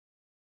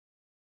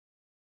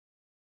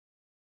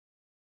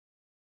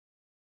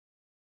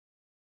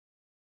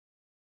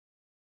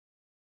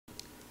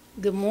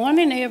Good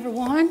morning,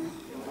 everyone.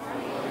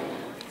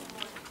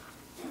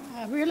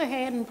 I really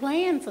hadn't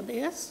planned for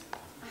this.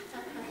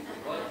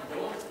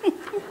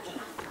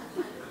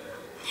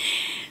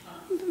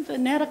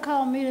 Vanetta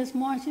called me this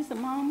morning. She said,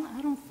 "Mama,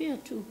 I don't feel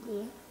too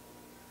good."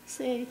 I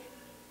said,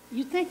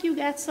 "You think you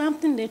got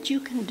something that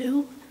you can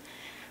do?"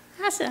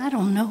 I said, "I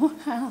don't know.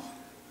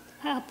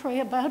 I'll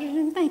pray about it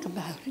and think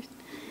about it."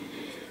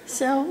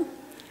 So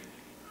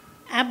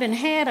I've been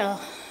had a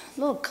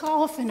little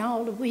coughing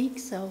all the week,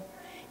 so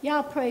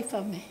y'all pray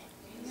for me.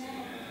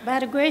 Amen. By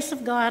the grace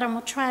of God, I'm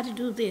going to try to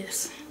do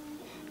this.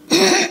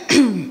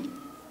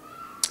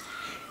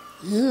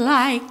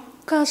 Like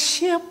a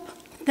ship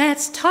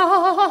that's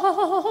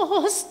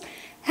tossed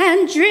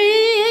and driven,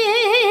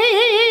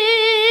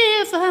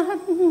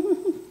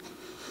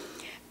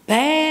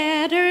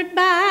 battered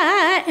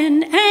by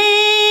an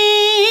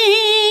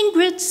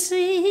angry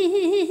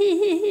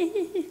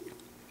sea,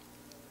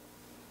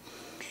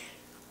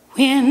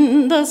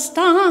 when the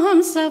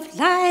storms of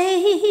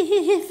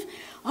life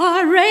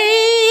are raging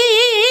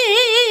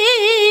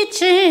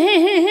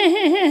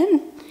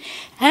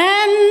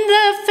and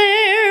the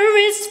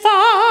fear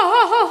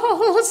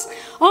falls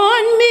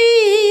on me,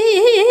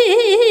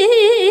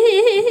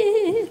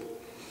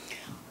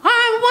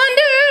 I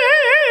wonder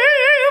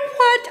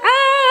what I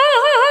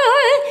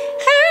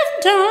have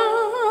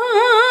done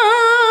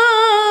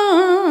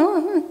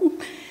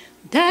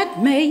that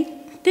made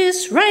this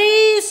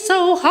race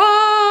so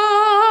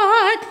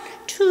hard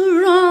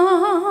to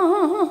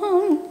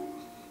run.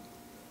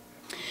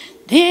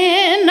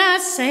 Then I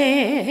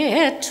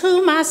said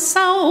to my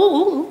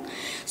soul,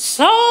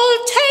 "Soul,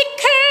 take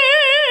courage,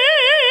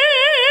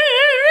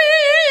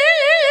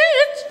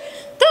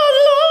 the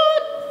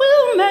Lord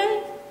will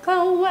make a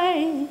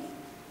way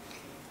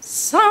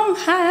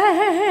somehow."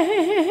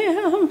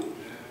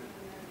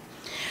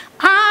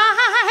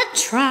 I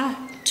try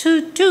to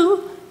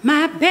do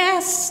my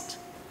best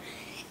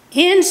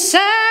in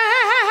service,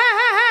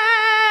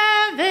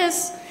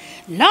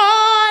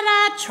 Lord,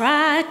 I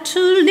try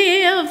to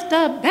live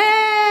the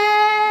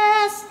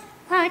best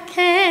I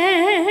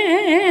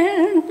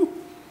can.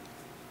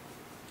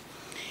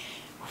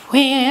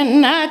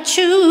 When I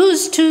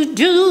choose to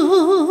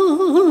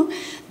do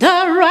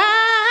the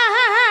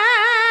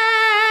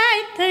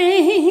right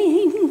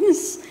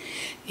things,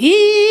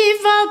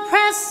 evil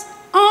press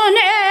on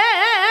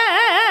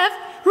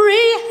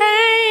every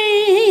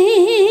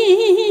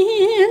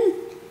hand.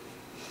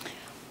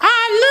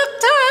 I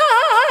looked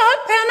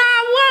up and I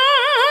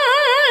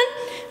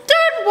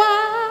wondered why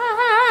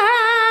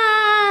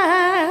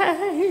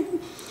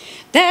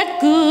that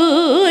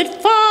good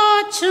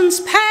fortunes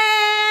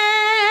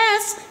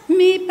pass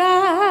me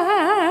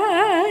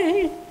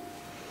by.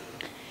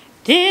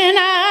 Then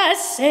I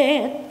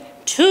said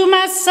to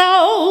my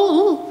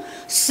soul,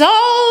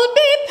 "Soul,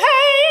 be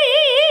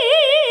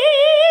patient,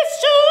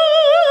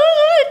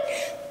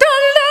 the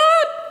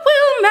Lord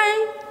will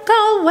make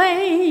a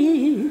way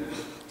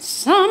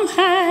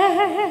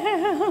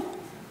somehow."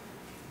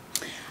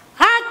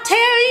 I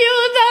tell you,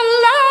 the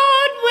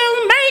Lord will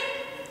make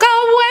a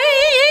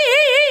way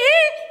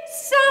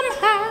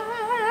somehow.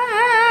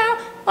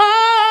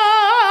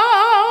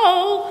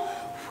 Oh,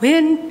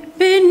 when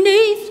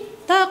beneath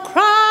the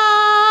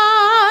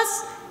cross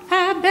I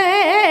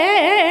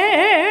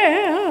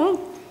bear,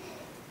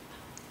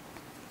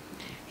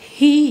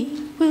 He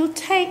will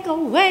take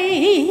away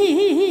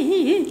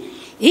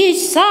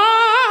each sorrows.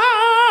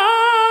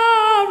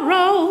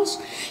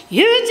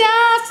 You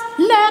just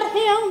let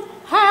Him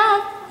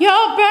have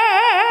your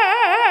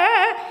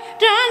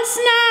burdens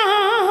now.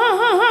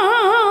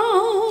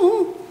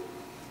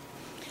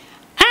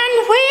 And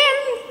when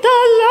the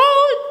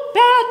load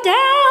bear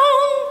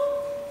down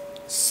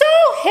so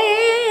heavy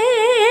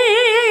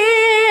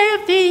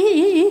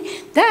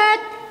that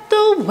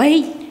the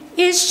weight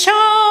is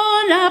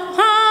shown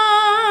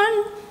upon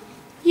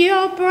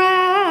your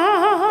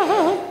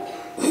brow,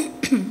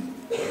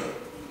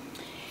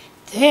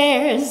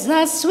 there's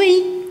a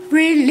sweet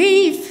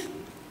relief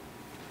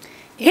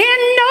in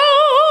knowing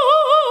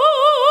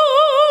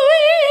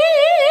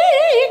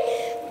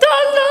the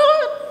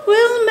Lord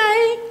will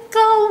make a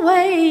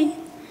way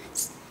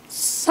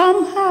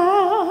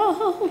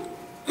somehow.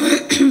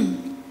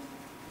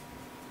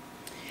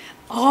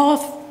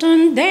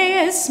 Often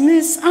there's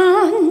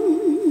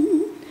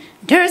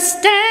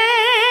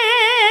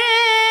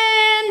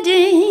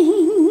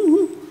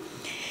misunderstanding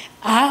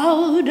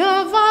out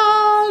of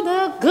all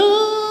the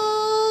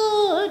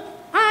good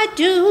I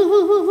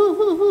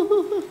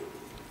do.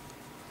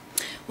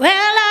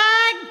 Well,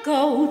 I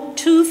go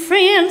to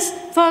friends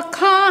for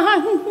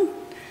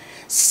consolation,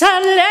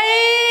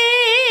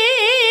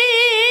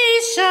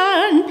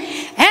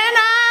 and I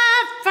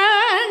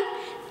find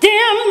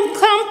them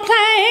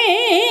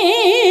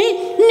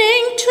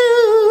complaining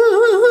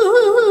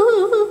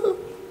too.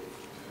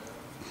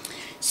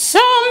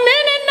 So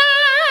many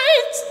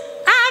nights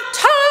I've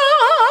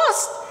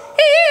tossed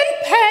in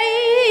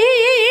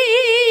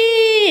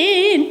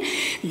pain.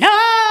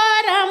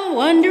 Lord, I'm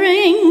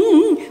wondering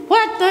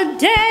what the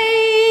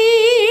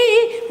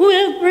day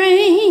will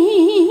bring.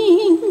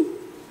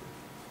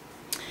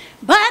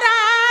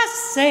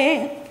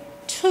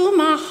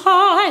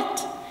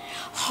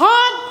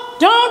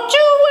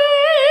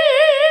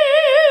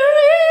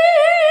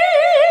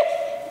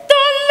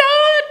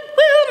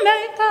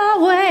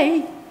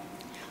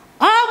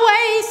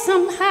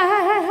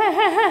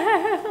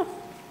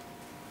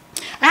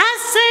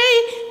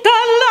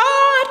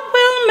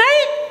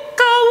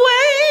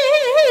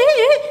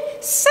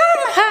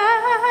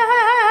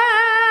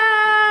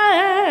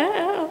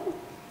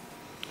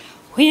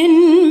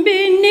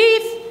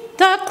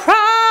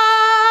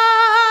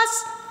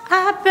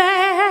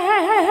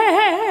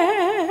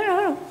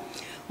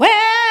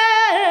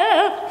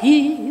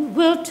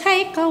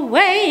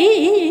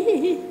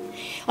 away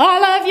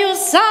all of your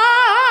sorrows.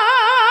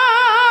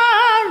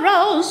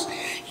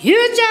 You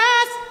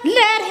just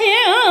let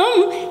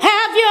him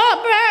have your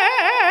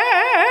burdens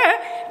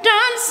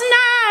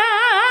now.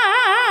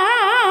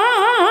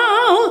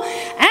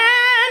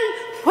 And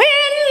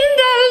when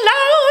the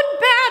load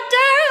bear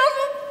down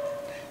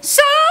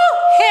so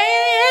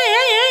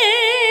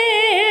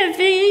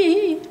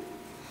heavy,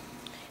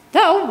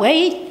 the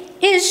weight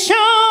is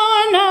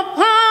shown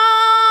upon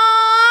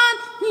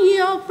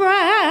your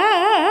brow.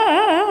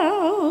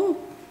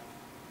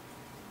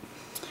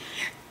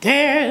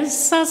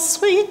 There's a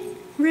sweet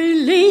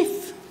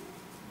relief.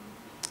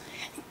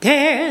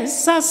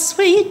 There's a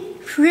sweet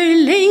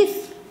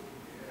relief.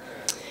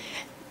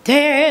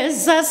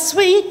 There's a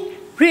sweet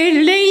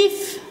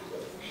relief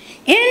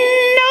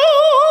in knowing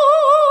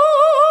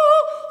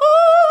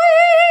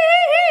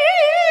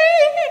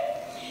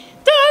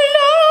the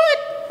Lord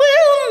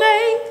will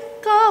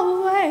make a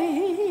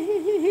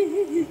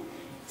way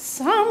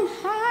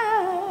somehow.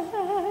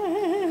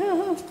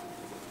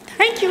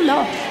 Thank you,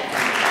 Lord.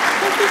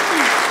 Thank you,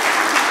 Jesus.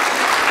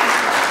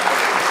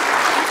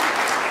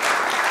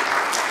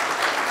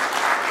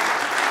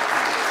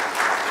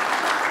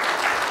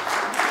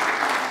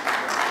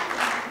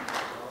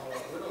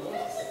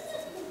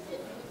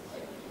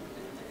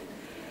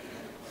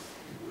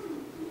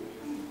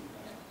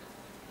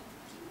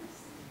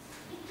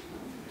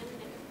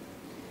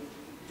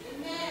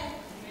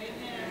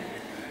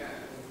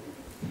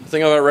 I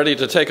think I'm about ready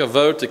to take a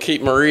vote to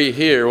keep Marie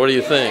here. What do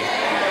you think?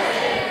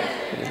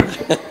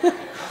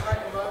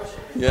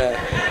 Yeah.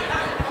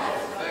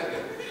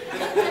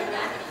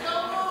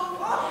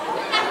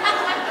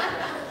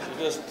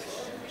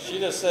 She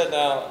just said,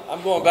 now,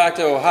 I'm going back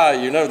to Ohio.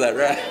 You know that,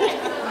 right?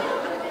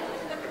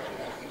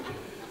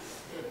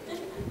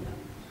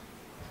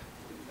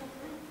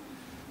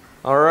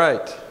 All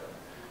right.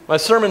 My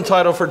sermon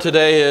title for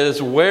today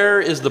is,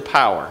 Where is the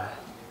Power?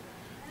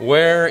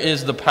 Where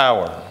is the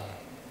power?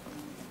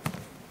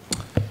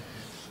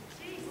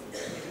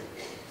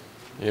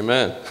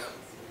 Amen.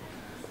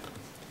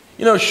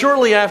 You know,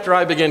 shortly after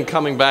I began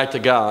coming back to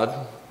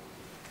God,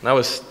 and I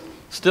was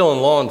still in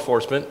law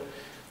enforcement,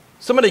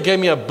 somebody gave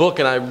me a book,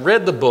 and I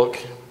read the book,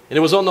 and it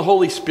was on the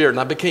Holy Spirit, and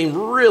I became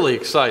really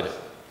excited.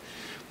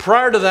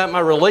 Prior to that, my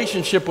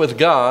relationship with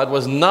God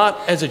was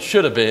not as it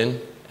should have been,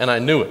 and I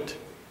knew it.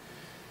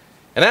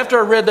 And after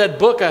I read that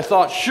book, I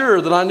thought sure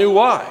that I knew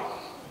why.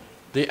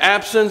 The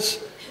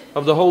absence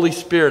of the Holy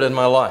Spirit in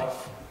my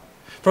life.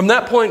 From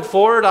that point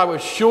forward, I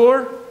was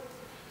sure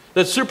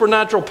that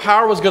supernatural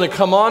power was going to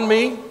come on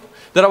me,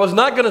 that I was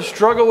not going to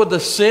struggle with the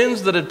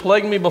sins that had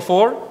plagued me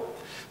before,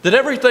 that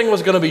everything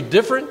was going to be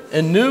different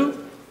and new.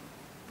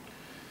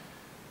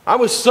 I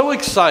was so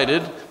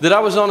excited that I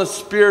was on a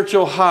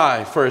spiritual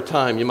high for a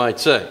time, you might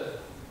say.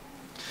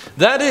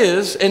 That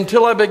is,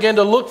 until I began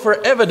to look for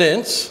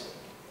evidence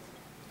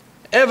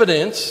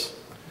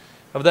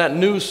of that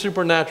new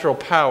supernatural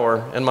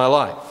power in my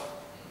life.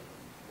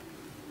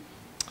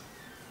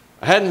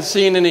 I hadn't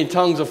seen any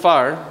tongues of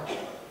fire.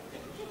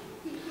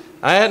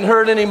 I hadn't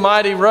heard any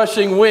mighty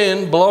rushing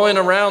wind blowing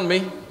around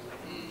me.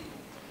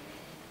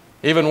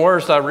 Even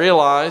worse, I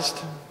realized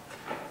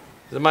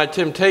that my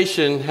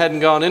temptation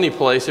hadn't gone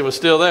anyplace. It was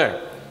still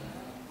there.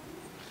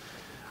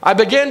 I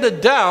began to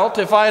doubt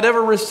if I had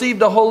ever received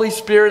the Holy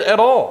Spirit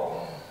at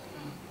all.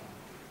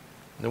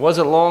 And it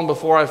wasn't long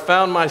before I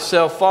found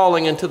myself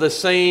falling into the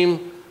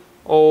same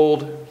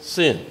old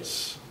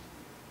sins.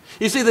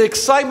 You see, the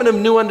excitement of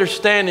new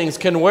understandings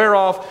can wear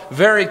off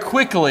very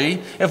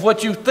quickly if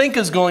what you think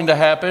is going to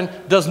happen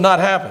does not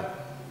happen.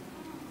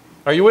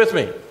 Are you with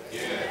me?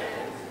 Yeah.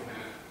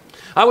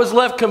 I was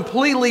left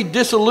completely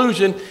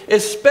disillusioned,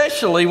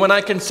 especially when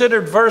I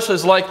considered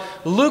verses like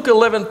Luke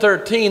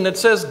 11:13 that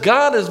says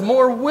God is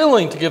more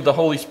willing to give the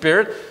Holy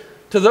Spirit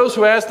to those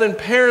who ask than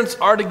parents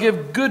are to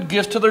give good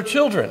gifts to their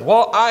children.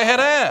 Well, I had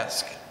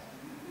asked,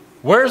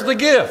 where's the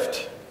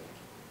gift?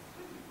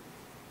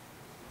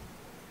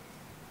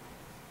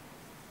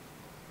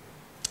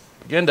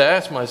 Began to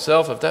ask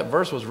myself if that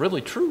verse was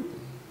really true.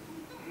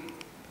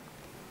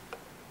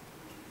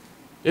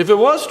 If it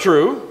was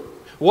true,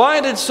 why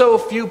did so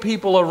few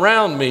people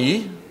around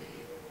me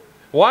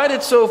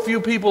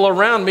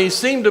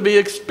seem to be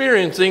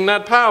experiencing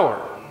that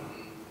power?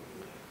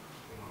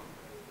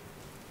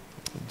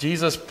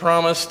 Jesus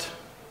promised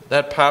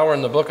that power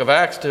in the book of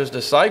Acts to his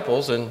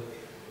disciples, and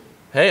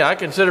hey, I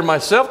consider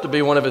myself to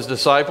be one of his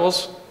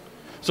disciples.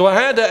 So I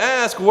had to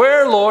ask,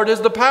 where, Lord,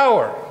 is the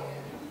power?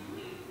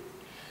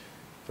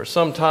 For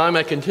some time,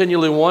 I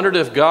continually wondered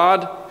if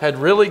God had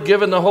really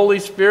given the Holy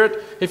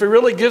Spirit, if he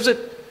really gives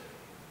it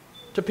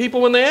to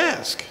people when they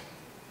ask.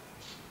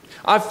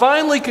 I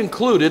finally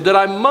concluded that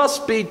I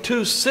must be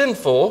too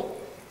sinful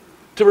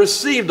to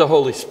receive the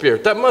Holy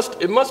Spirit.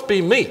 It must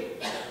be me.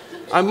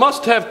 I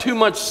must have too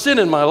much sin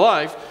in my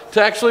life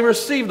to actually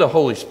receive the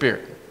Holy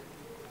Spirit.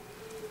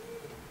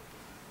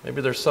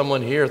 Maybe there's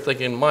someone here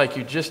thinking, Mike,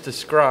 you just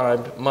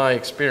described my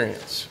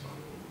experience.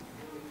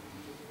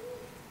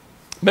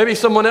 Maybe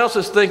someone else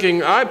is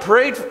thinking, I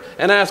prayed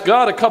and asked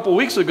God a couple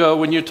weeks ago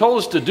when you told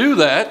us to do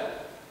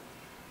that.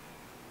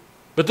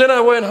 But then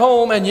I went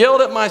home and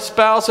yelled at my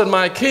spouse and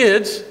my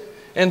kids,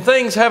 and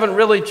things haven't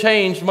really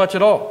changed much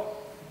at all.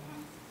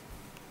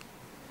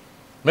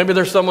 Maybe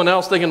there's someone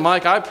else thinking,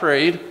 Mike, I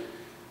prayed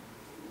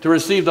to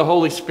receive the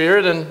Holy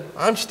Spirit, and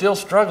I'm still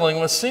struggling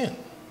with sin.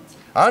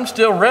 I'm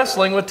still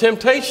wrestling with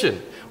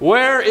temptation.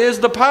 Where is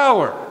the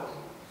power?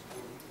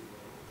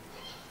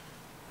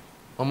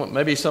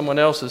 Maybe someone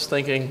else is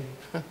thinking,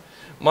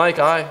 Mike,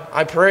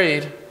 I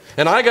prayed,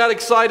 and I got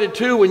excited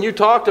too when you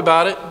talked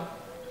about it.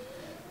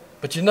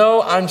 But you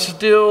know, I'm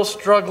still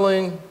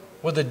struggling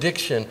with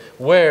addiction.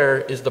 Where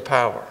is the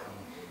power?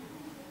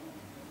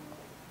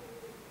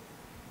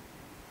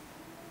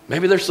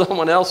 Maybe there's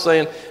someone else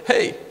saying,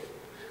 hey,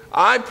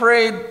 I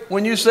prayed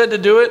when you said to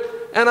do it,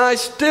 and I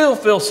still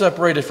feel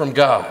separated from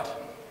God.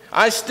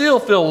 I still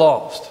feel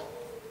lost.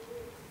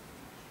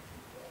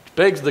 It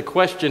begs the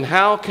question,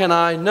 how can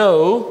I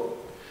know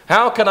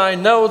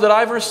that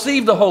I've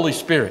received the Holy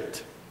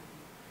Spirit?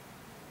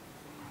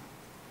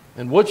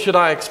 And what should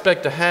I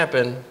expect to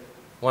happen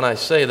when I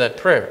say that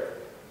prayer?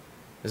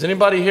 Does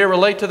anybody here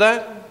relate to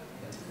that?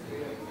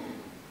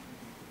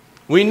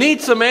 We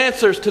need some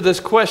answers to this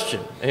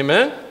question.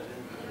 Amen?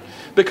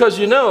 Because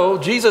you know,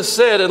 Jesus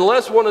said,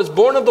 unless one is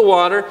born of the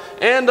water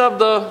and of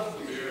the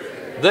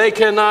Spirit, they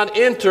cannot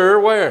enter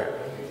where?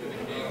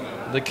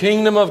 The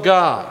kingdom of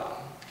God.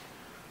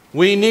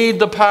 We need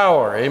the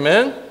power.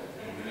 Amen?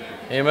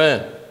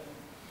 Amen.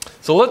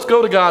 So let's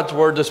go to God's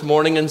Word this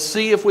morning and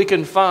see if we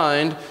can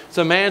find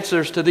some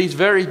answers to these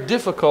very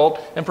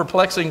difficult and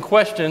perplexing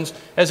questions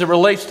as it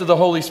relates to the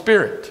Holy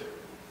Spirit.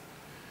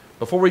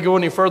 Before we go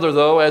any further,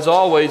 though, as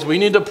always, we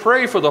need to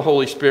pray for the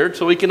Holy Spirit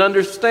so we can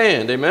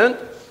understand. Amen?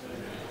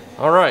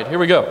 All right, here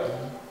we go.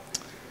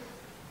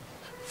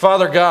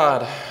 Father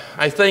God,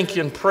 I thank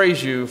you and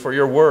praise you for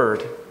your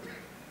Word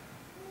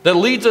that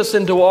leads us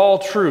into all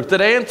truth, that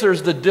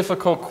answers the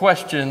difficult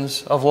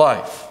questions of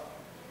life.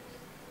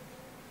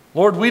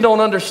 Lord, we don't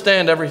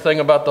understand everything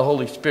about the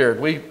Holy Spirit.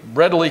 We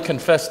readily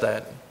confess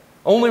that.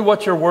 Only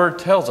what your Word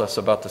tells us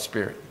about the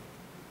Spirit.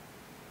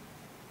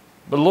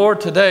 But Lord,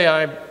 today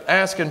I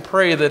ask and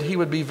pray that he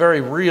would be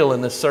very real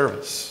in this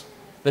service,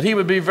 that he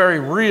would be very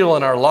real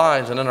in our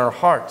lives and in our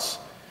hearts,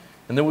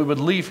 and that we would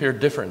leave here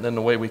different than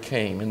the way we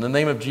came. In the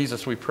name of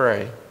Jesus we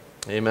pray.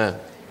 Amen.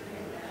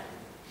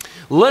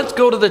 Let's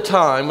go to the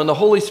time when the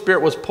Holy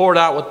Spirit was poured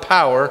out with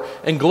power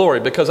and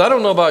glory. Because I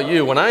don't know about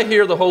you, when I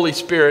hear the Holy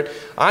Spirit,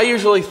 I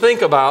usually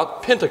think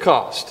about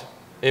Pentecost.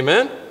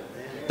 Amen?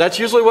 That's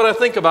usually what I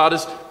think about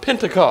is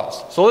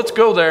Pentecost. So let's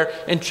go there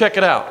and check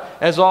it out.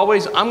 As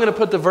always, I'm going to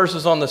put the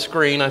verses on the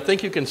screen. I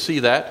think you can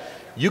see that.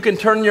 You can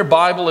turn your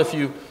Bible if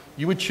you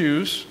would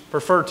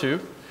prefer to.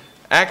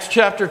 Acts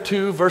chapter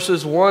 2,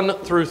 verses 1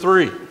 through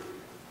 3.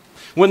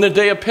 When the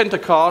day of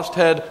Pentecost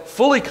had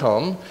fully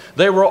come,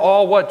 they were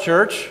all what,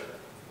 church?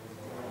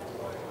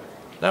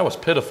 That was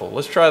pitiful.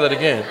 Let's try that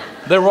again.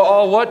 They were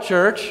all what,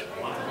 church?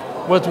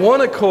 With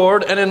one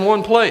accord and in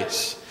one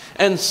place.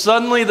 And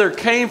suddenly there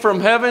came from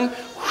heaven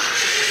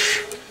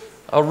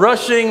a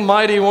rushing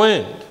mighty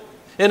wind,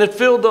 and it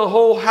filled the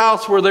whole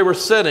house where they were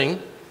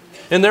sitting.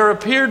 And there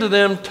appeared to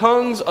them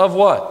tongues of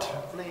what?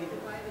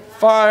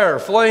 Fire,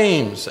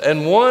 flames,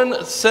 and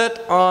one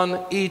set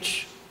on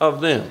each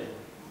of them.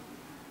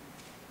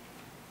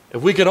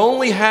 If we could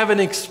only have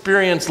an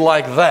experience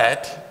like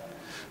that,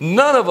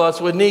 none of us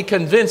would need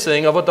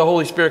convincing of what the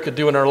Holy Spirit could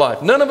do in our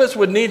life. None of us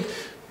would need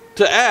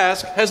to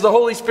ask, has the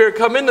Holy Spirit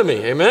come into me?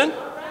 Amen?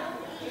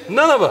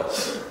 None of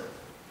us.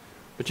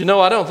 But you know,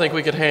 I don't think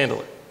we could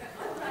handle it.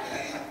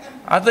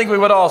 I think we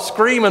would all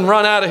scream and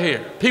run out of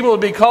here. People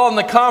would be calling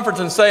the conference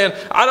and saying,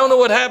 I don't know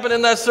what happened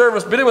in that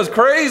service, but it was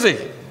crazy.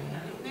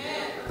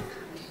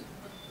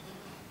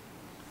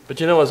 But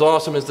you know, as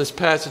awesome as this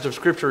passage of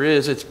Scripture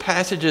is, it's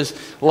passages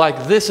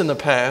like this in the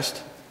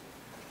past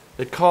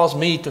that caused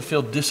me to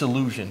feel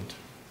disillusioned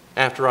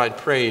after I'd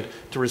prayed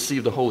to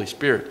receive the Holy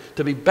Spirit,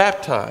 to be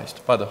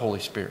baptized by the Holy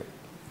Spirit.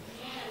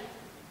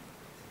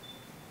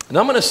 And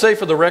I'm going to say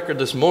for the record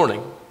this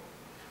morning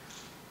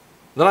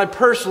that I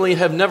personally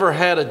have never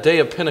had a day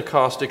of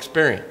Pentecost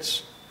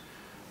experience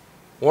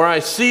where I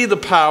see the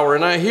power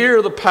and I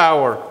hear the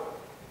power.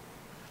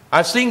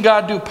 I've seen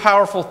God do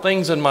powerful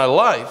things in my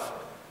life.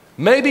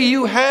 Maybe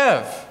you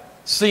have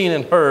seen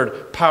and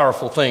heard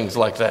powerful things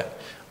like that.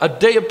 A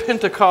day of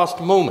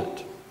Pentecost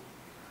moment.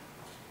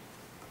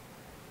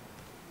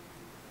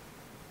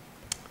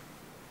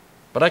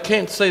 But I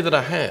can't say that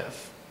I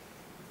have.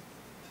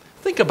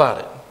 Think about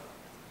it.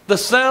 The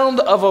sound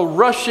of a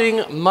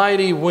rushing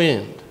mighty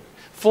wind.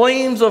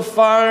 Flames of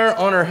fire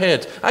on our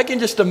heads. I can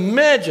just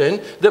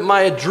imagine that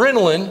my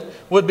adrenaline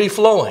would be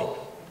flowing.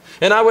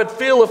 And I would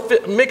feel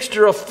a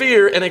mixture of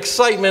fear and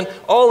excitement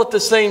all at the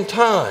same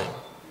time.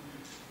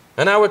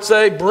 And I would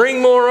say,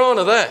 bring more on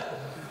of that.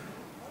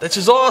 That's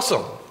just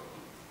awesome. It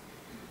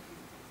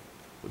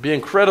would be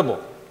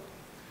incredible.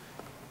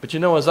 But you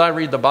know, as I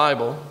read the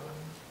Bible,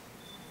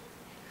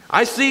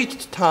 I see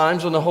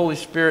times when the Holy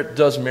Spirit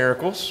does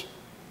miracles.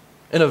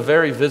 in a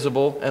very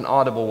visible and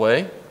audible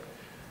way.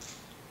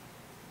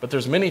 But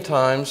there's many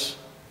times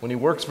when he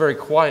works very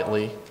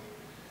quietly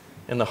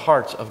in the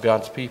hearts of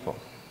God's people.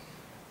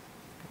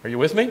 Are you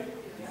with me?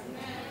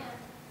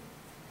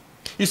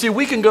 You see,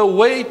 we can go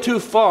way too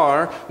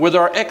far with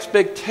our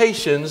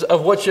expectations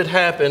of what should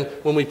happen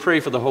when we pray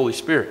for the Holy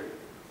Spirit.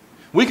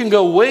 We can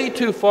go way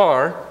too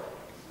far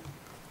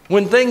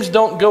when things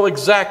don't go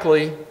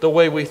exactly the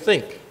way we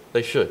think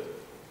they should.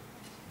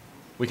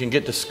 We can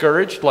get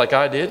discouraged like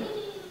I did.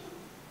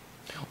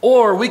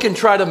 Or we can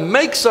try to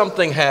make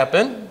something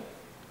happen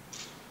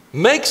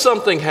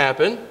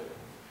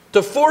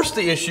to force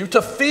the issue,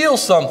 to feel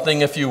something,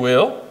 if you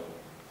will.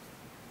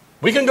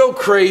 We can go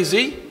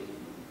crazy.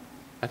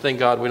 I thank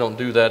God we don't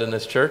do that in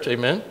this church.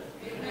 Amen?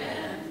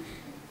 Amen.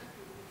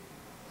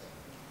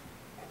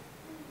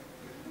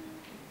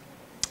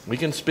 We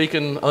can speak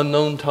in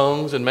unknown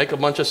tongues and make a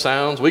bunch of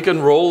sounds. We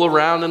can roll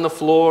around in the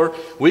floor.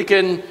 We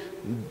can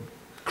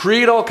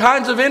create all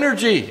kinds of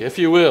energy, if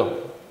you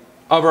will,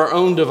 of our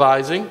own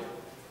devising.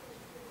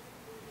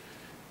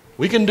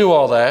 We can do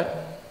all that.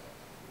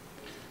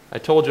 I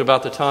told you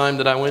about the time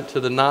that I went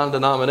to the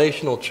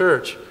non-denominational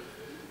church.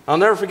 I'll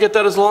never forget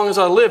that as long as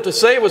I live. To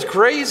say it was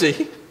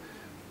crazy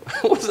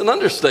was an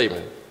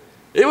understatement.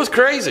 It was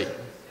crazy.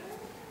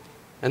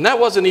 And that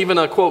wasn't even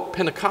a, quote,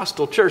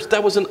 Pentecostal church.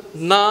 That was a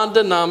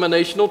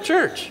non-denominational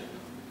church.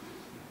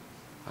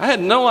 I had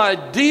no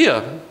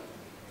idea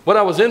what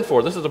I was in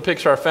for. This is a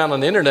picture I found on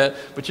the internet,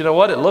 but you know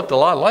what? It looked a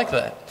lot like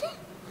that.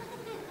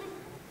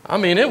 I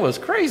mean, it was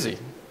crazy.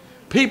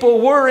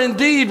 People were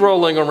indeed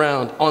rolling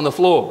around on the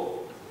floor.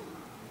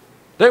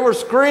 They were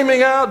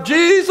screaming out,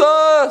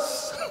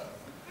 Jesus!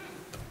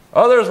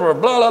 Others were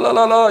blah, blah,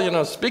 blah, blah,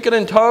 blah, speaking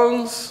in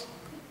tongues.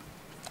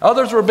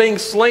 Others were being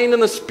slain in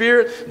the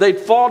Spirit. They'd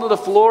fall to the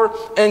floor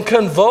and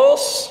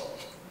convulse.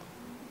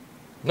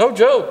 No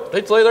joke.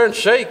 They'd lay there and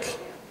shake.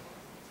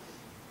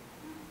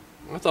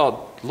 I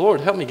thought,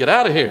 Lord, help me get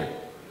out of here.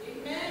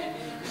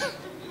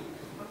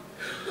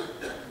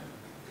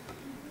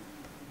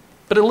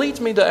 But it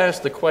leads me to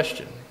ask the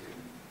question,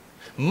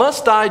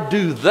 must I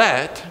do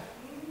that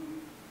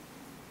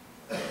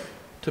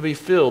to be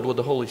filled with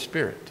the Holy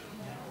Spirit?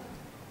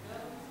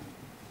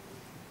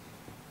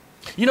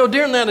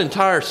 During that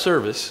entire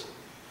service,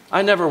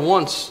 I never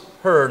once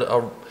heard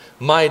a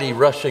mighty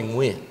rushing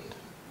wind.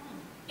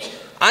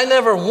 I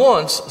never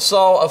once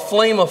saw a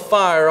flame of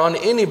fire on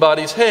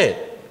anybody's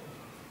head.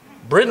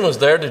 Britton was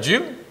there, did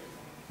you?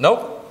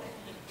 Nope.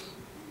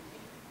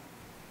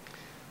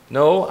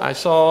 No, I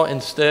saw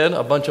instead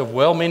a bunch of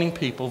well-meaning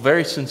people,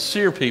 very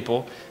sincere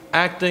people,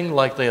 acting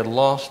like they had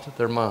lost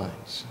their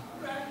minds.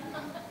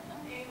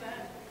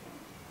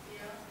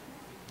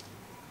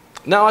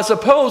 Now, I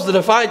suppose that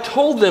if I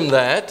told them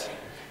that,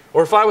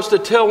 or if I was to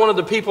tell one of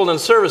the people in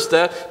service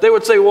that, they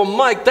would say, well,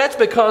 Mike, that's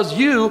because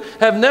you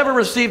have never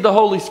received the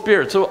Holy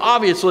Spirit. So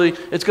obviously,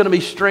 it's going to be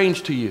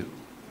strange to you.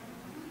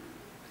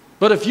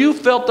 But if you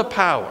felt the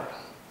power,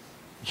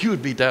 you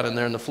would be down in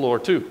there on the floor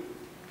too.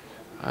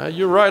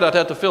 You're right, I'd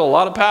have to feel a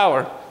lot of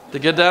power to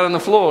get down on the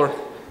floor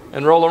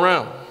and roll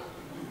around.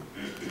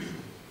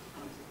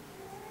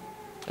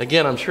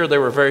 Again, I'm sure they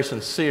were very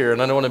sincere,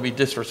 and I don't want to be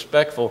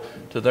disrespectful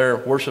to their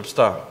worship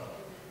style.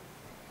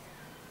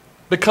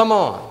 But come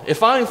on,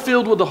 if I'm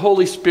filled with the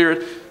Holy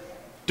Spirit,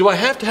 do I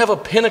have to have a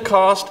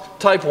Pentecost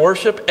type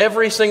worship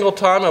every single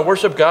time I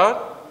worship God?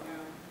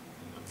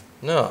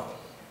 No,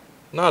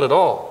 not at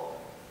all.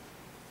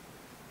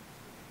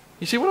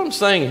 You see, what I'm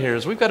saying here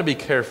is we've got to be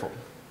careful.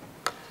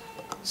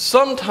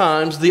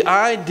 Sometimes the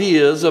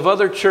ideas of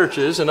other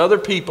churches and other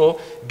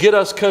people get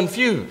us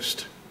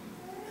confused.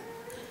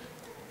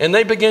 And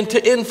they begin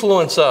to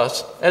influence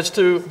us as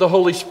to the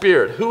Holy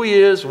Spirit, who He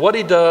is, what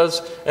He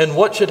does, and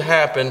what should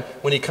happen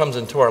when He comes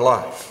into our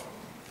life.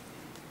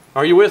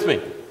 Are you with me?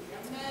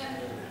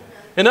 Amen.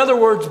 In other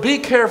words, be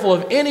careful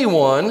of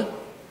anyone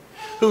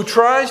who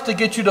tries to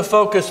get you to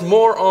focus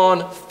more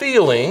on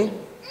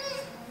feeling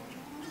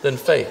than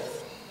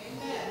faith.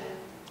 Amen.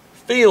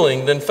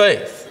 Feeling than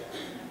faith.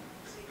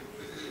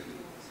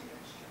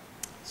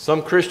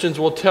 Some Christians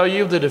will tell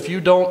you that if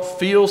you don't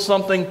feel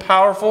something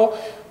powerful,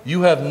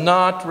 you have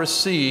not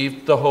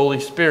received the Holy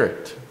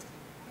Spirit.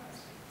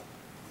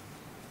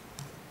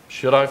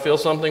 Should I feel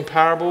something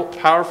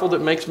powerful that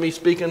makes me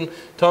speak in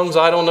tongues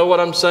I don't know what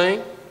I'm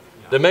saying?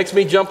 That makes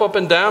me jump up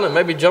and down and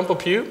maybe jump a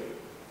pew?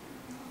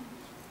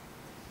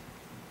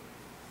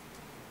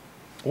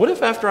 What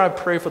if after I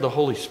pray for the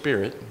Holy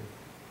Spirit,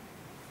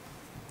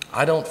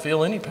 I don't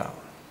feel any power?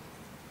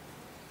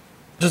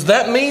 Does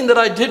that mean that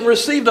I didn't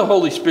receive the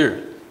Holy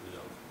Spirit?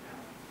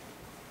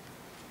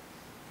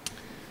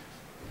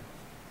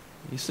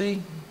 You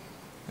see,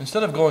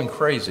 instead of going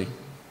crazy,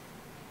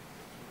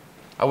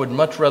 I would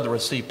much rather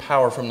receive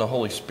power from the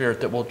Holy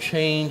Spirit that will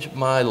change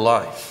my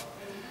life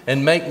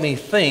and make me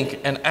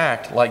think and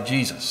act like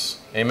Jesus.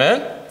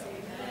 Amen? Amen.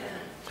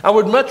 I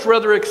would much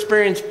rather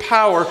experience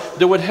power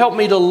that would help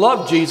me to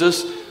love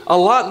Jesus a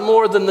lot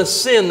more than the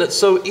sin that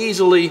so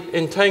easily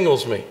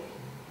entangles me.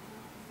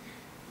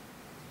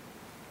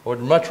 I would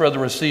much rather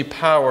receive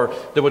power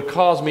that would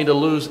cause me to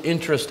lose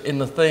interest in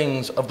the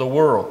things of the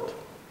world.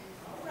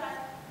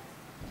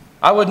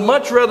 I would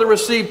much rather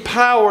receive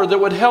power that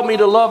would help me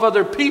to love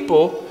other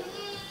people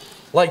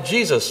like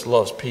Jesus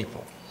loves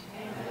people.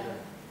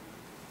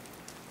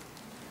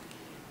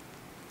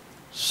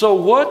 So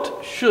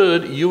what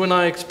should you and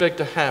I expect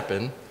to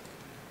happen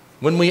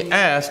when we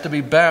ask to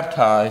be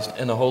baptized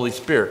in the Holy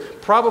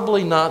Spirit?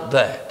 Probably not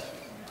that.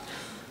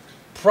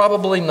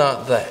 Probably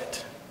not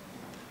that.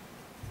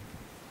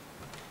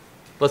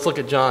 Let's look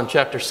at John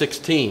chapter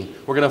 16.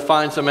 We're going to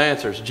find some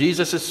answers.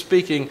 Jesus is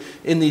speaking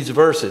in these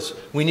verses.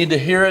 We need to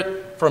hear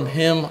it from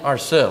him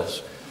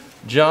ourselves.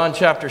 John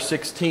chapter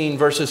 16,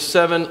 verses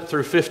 7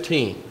 through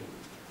 15.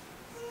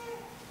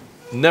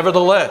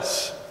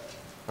 Nevertheless,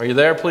 are you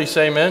there? Please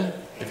say amen.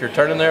 If you're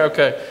turning there,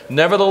 okay.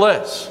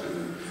 Nevertheless,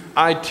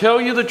 I tell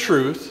you the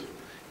truth,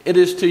 it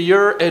is to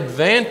your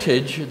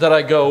advantage that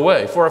I go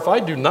away. For if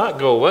I do not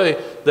go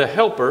away, the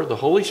Helper, the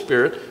Holy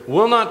Spirit,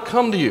 will not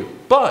come to you.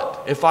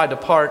 But if I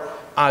depart,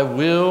 I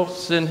will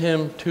send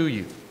him to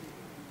you.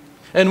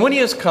 And when he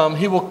has come,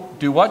 he will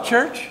do what,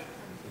 church?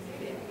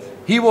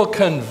 He will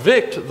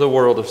convict the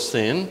world of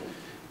sin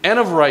and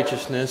of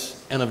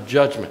righteousness and of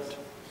judgment.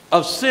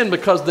 Of sin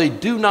because they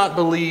do not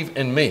believe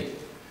in me.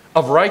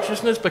 Of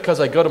righteousness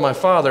because I go to my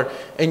Father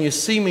and you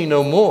see me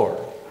no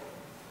more.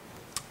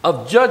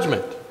 Of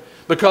judgment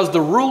because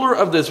the ruler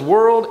of this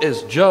world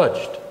is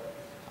judged.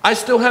 I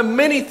still have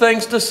many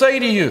things to say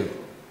to you,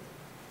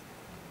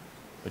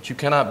 but you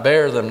cannot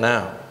bear them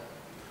now.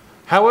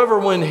 However,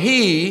 when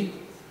he,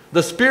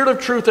 the Spirit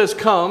of truth, has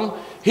come,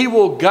 he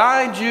will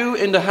guide you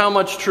into how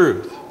much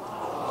truth?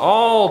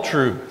 All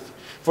truth.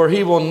 For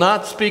he will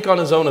not speak on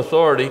his own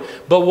authority,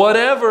 but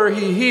whatever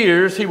he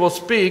hears, he will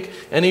speak,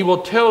 and he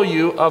will tell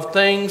you of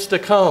things to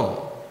come.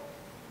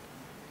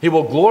 He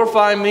will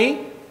glorify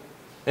me,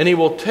 and he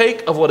will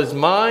take of what is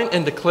mine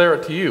and declare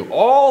it to you.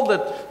 All the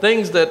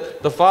things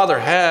that the Father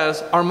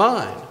has are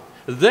mine.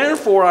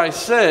 Therefore I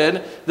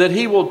said that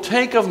he will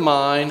take of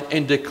mine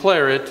and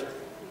declare it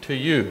to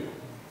you.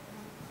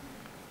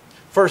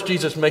 First,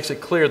 Jesus makes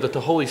it clear that the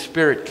Holy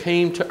Spirit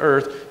came to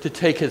earth to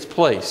take his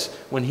place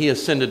when he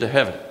ascended to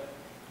heaven.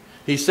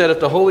 He said,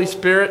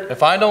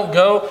 if I don't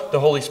go, the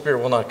Holy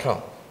Spirit will not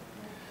come.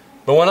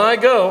 But when I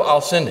go,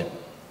 I'll send him.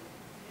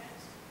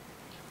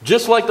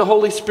 Just like the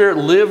Holy Spirit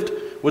lived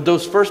with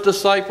those first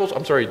disciples,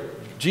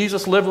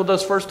 Jesus lived with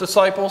those first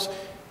disciples,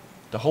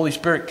 the Holy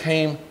Spirit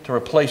came to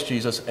replace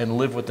Jesus and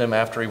live with them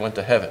after he went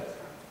to heaven.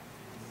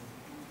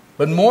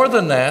 But more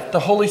than that, the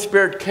Holy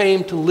Spirit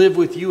came to live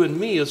with you and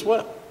me as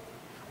well.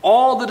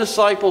 All the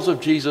disciples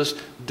of Jesus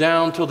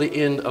down till the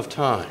end of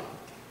time.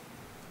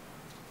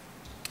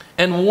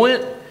 And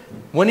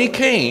when he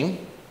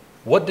came,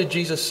 what did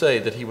Jesus say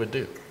that he would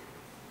do?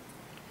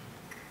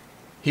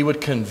 He would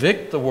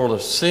convict the world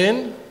of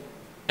sin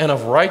and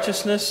of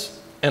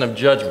righteousness and of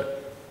judgment.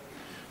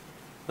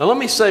 Now let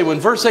me say, when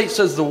verse 8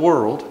 says the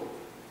world,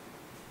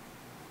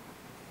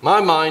 my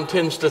mind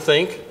tends to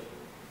think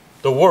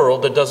the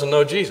world that doesn't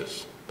know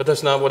Jesus. But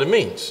that's not what it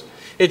means.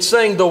 It's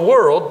saying the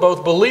world,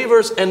 both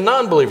believers and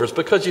non-believers,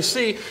 because you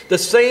see, the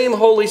same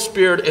Holy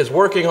Spirit is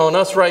working on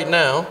us right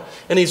now,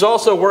 and he's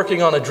also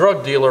working on a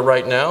drug dealer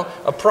right now,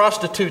 a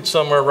prostitute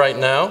somewhere right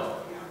now.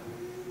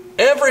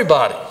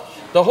 Everybody,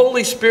 the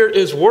Holy Spirit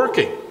is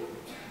working.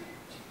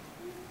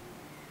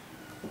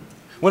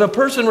 When a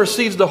person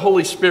receives the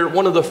Holy Spirit,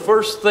 one of the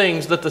first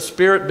things that the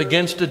Spirit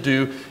begins to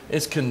do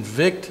is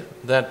convict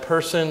that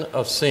person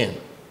of sin.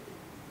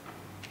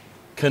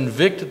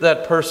 Convict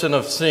that person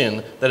of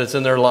sin that is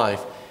in their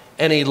life.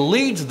 And he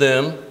leads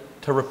them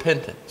to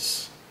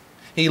repentance.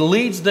 He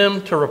leads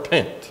them to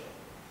repent.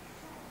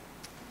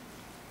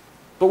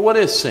 But what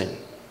is sin?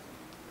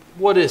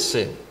 What is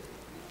sin?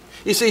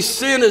 You see,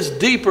 sin is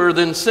deeper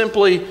than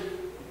simply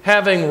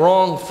having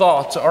wrong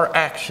thoughts or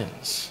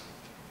actions.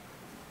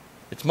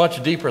 It's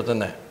much deeper than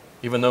that,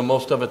 even though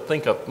most of us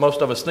think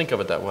of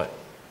it that way.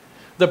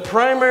 The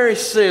primary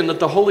sin that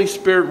the Holy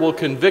Spirit will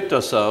convict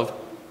us of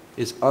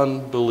is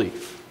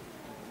unbelief.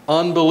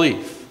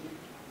 Unbelief.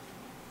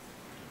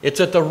 It's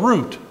at the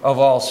root of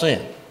all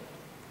sin.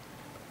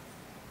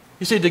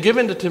 You see, to give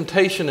in to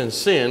temptation and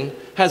sin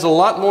has a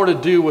lot more to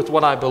do with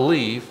what I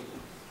believe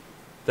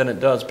than it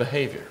does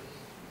behavior.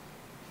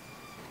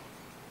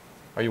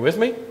 Are you with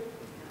me?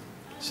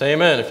 Say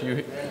amen if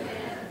you...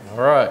 All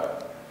right.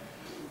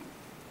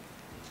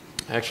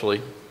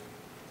 Actually,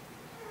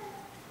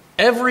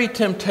 every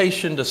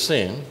temptation to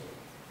sin,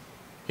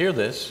 hear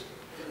this,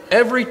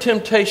 every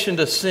temptation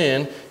to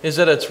sin is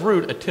at its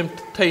root a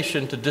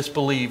temptation to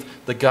disbelieve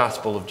the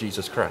gospel of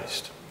Jesus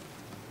Christ.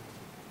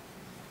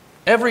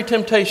 Every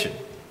temptation.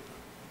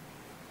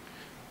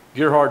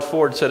 Gerhard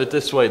Ford said it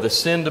this way: the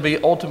sin to be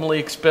ultimately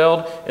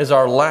expelled is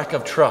our lack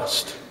of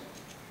trust,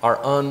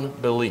 our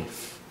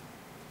unbelief.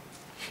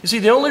 You see,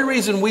 the only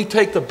reason we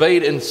take the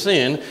bait in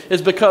sin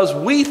is because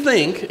we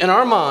think in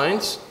our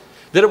minds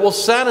that it will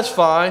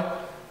satisfy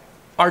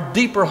our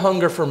deeper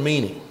hunger for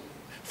meaning,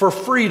 for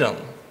freedom,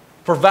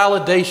 for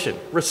validation,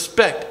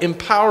 respect,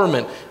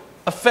 empowerment,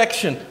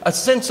 affection, a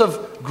sense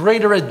of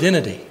greater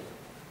identity,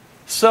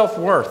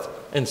 self-worth,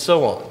 and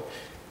so on.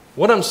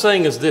 What I'm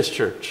saying is this,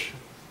 church.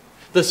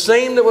 The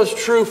same that was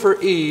true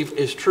for Eve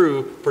is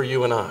true for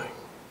you and I.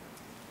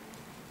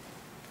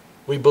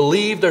 We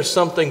believe there's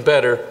something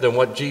better than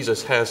what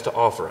Jesus has to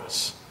offer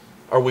us,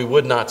 or we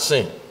would not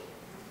sin.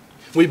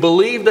 We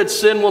believe that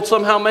sin will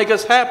somehow make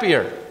us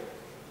happier,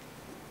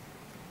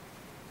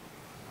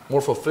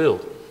 more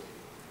fulfilled.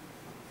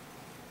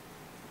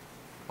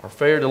 Our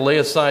failure to lay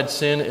aside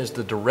sin is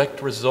the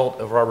direct result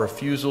of our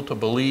refusal to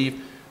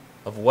believe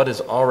of what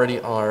is already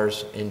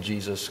ours in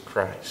Jesus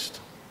Christ.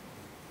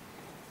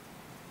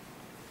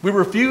 We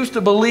refuse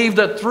to believe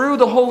that through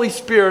the Holy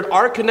Spirit,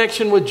 our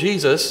connection with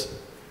Jesus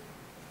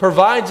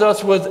provides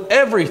us with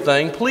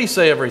everything, please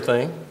say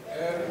everything,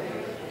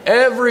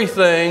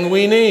 everything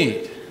we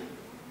need.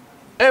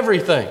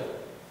 Everything.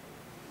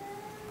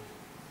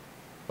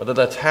 Whether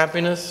that's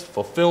happiness,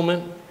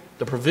 fulfillment,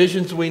 the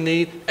provisions we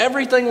need,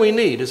 everything we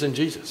need is in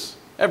Jesus.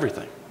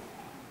 Everything.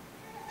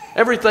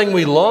 Everything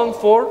we long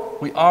for,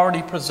 we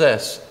already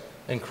possess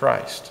in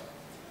Christ.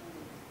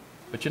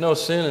 But you know,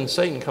 sin and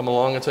Satan come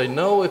along and say,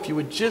 no, if you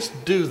would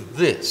just do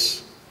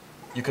this,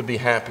 you could be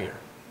happier.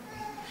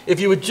 If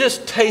you would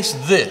just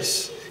taste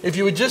this, if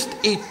you would just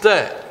eat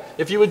that,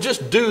 if you would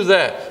just do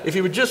that, if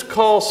you would just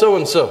call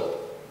so-and-so,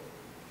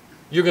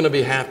 you're going to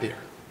be happier.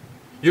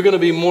 You're going to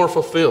be more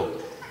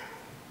fulfilled.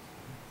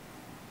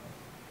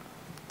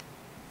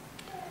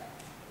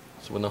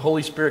 So when the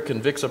Holy Spirit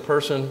convicts a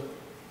person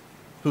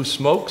who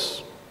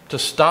smokes to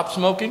stop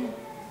smoking,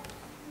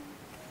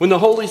 when the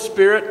Holy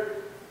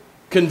Spirit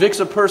convicts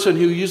a person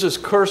who uses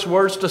curse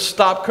words to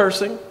stop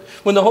cursing,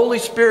 when the Holy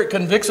Spirit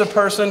convicts a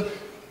person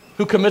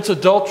who commits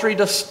adultery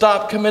to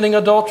stop committing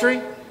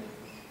adultery,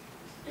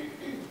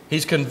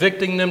 He's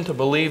convicting them to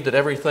believe that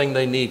everything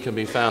they need can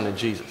be found in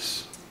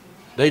Jesus.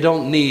 They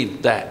don't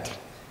need that,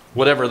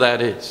 whatever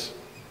that is.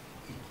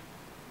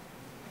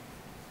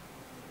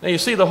 Now you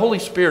see, the Holy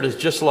Spirit is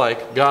just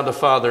like God the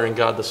Father and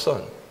God the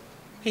Son.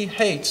 He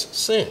hates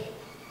sin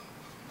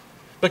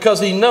because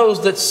He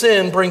knows that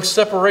sin brings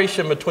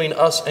separation between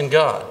us and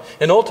God.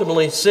 And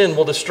ultimately, sin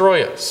will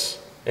destroy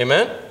us.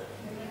 Amen?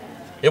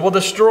 It will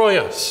destroy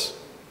us.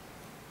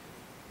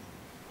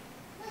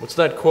 What's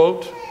that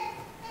quote?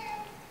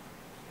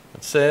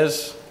 It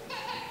says,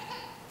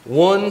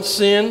 one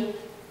sin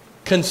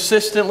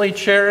consistently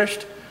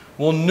cherished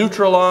will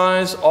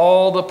neutralize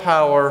all the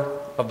power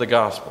of the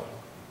gospel.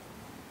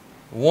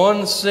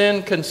 One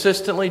sin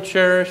consistently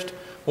cherished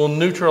will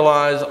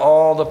neutralize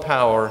all the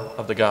power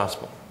of the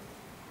gospel.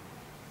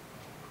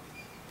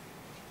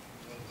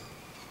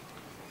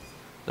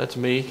 That's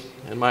me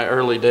in my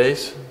early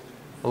days.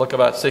 I look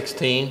about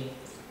 16.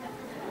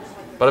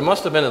 But I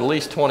must have been at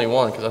least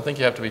 21, because I think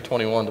you have to be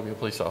 21 to be a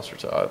police officer.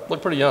 So I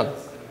look pretty young.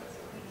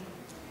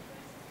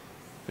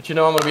 But you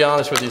know, I'm going to be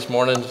honest with you this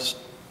morning. It's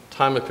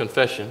time of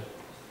confession.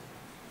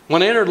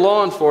 When I entered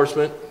law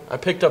enforcement, I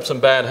picked up some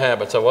bad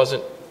habits. I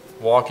wasn't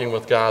walking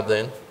with God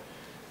then.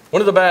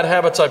 One of the bad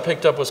habits I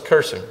picked up was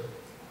cursing.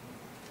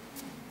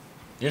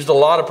 Used a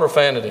lot of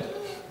profanity.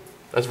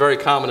 That's very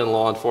common in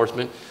law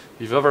enforcement.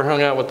 If you've ever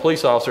hung out with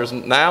police officers,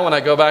 now when I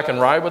go back and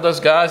ride with those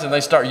guys and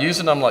they start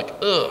using them, I'm like,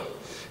 ugh.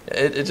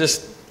 It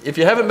just, if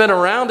you haven't been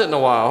around it in a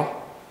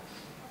while,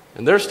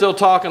 and they're still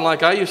talking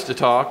like I used to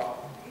talk,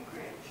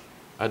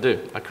 I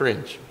do. I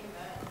cringe.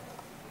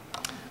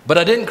 But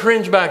I didn't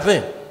cringe back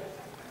then.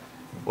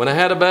 When I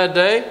had a bad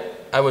day,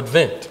 I would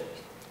vent.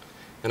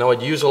 And I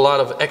would use a lot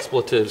of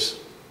expletives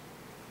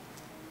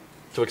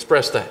to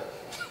express that.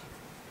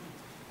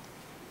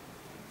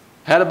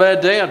 Had a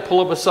bad day, I'd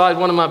pull up beside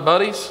one of my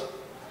buddies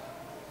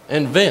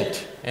and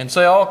vent and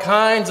say all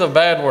kinds of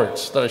bad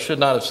words that I should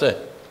not have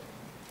said.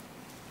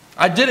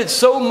 I did it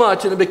so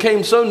much and it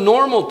became so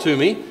normal to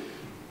me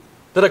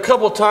that a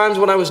couple times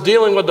when I was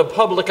dealing with the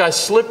public, I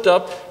slipped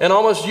up and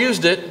almost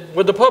used it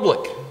with the public.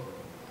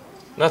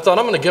 And I thought,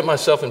 I'm going to get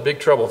myself in big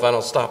trouble if I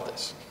don't stop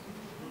this.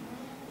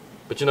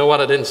 But you know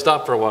what? I didn't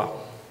stop for a while.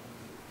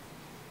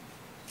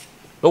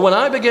 But when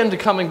I began to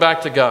coming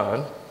back to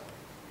God,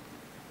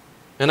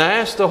 and I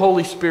asked the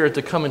Holy Spirit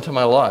to come into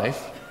my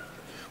life,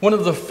 one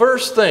of the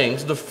first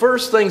things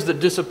that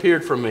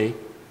disappeared from me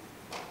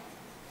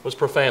was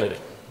profanity.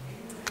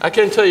 I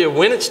can't tell you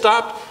when it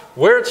stopped,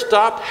 where it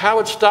stopped, how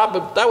it stopped,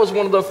 but that was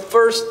one of the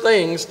first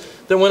things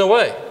that went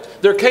away.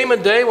 There came a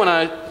day when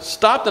I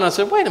stopped and I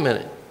said, wait a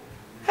minute,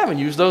 I haven't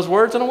used those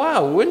words in a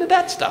while. When did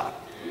that stop?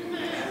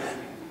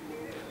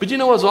 But you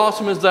know as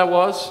awesome as that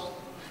was?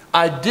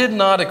 I did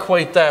not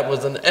equate that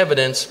with an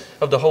evidence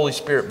of the Holy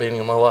Spirit being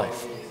in my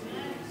life.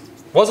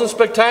 Wasn't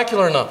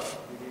spectacular enough.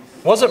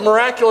 Wasn't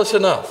miraculous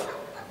enough.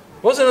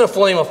 Wasn't a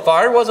flame of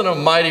fire. Wasn't a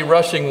mighty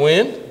rushing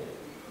wind.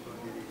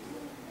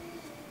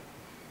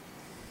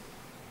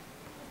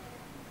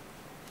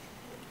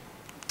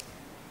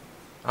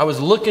 I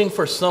was looking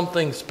for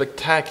something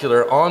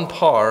spectacular on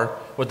par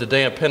with the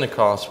day of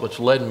Pentecost, which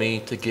led me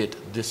to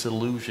get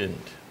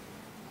disillusioned.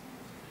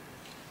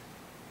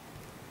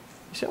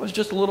 You see, I was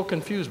just a little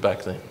confused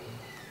back then.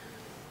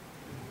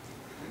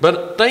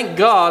 But thank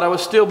God I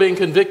was still being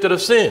convicted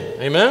of sin.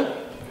 Amen?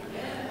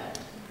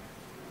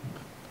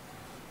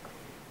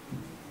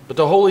 But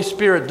the Holy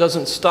Spirit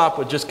doesn't stop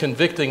with just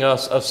convicting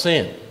us of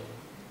sin.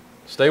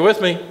 Stay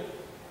with me.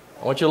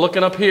 I want you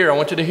looking up here. I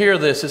want you to hear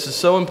this. This is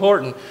so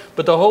important.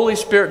 But the Holy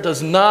Spirit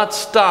does not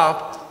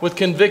stop with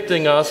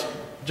convicting us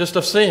just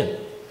of sin.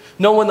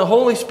 No, when the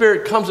Holy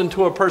Spirit comes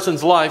into a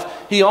person's life,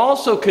 He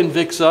also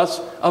convicts us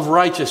of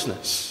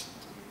righteousness.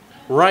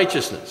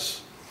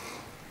 Righteousness.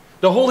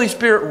 The Holy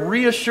Spirit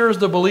reassures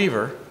the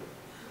believer,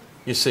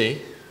 you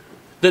see,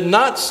 that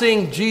not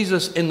seeing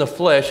Jesus in the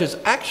flesh is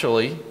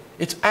actually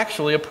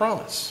a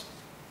promise.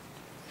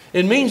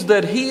 It means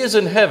that He is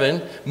in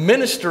heaven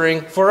ministering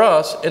for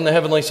us in the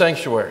heavenly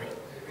sanctuary.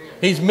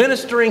 He's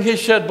ministering His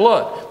shed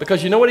blood.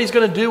 Because you know what He's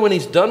going to do when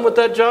He's done with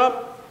that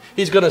job?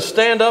 He's going to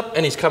stand up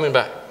and He's coming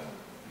back.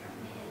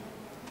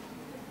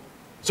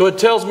 So it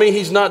tells me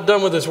He's not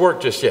done with His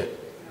work just yet.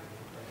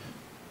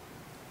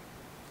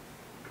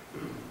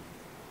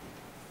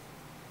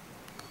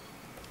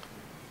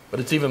 But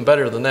it's even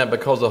better than that,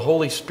 because the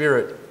Holy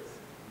Spirit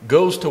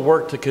goes to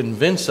work to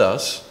convince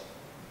us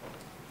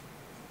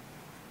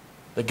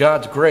that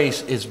God's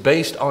grace is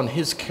based on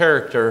His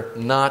character,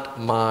 not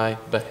my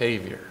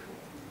behavior.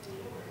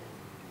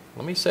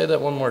 Let me say that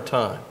one more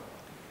time.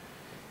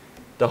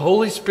 The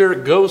Holy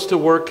Spirit goes to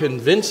work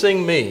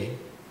convincing me,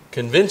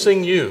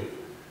 convincing you,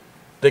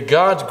 that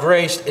God's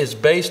grace is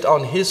based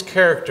on His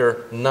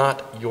character,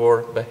 not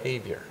your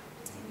behavior.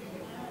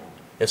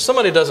 If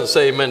somebody doesn't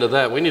say amen to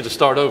that, we need to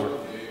start over.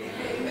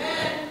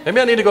 Maybe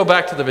I need to go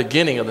back to the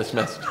beginning of this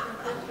message.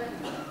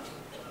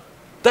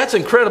 That's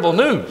incredible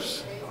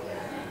news.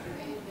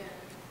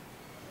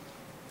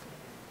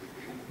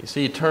 You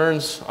see, He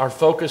turns our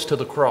focus to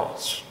the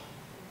cross.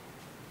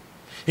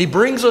 He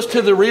brings us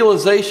to the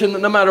realization that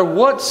no matter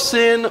what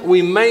sin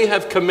we may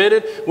have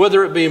committed,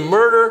 whether it be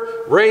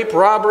murder, rape,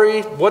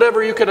 robbery,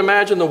 whatever you can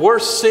imagine, the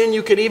worst sin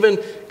you can even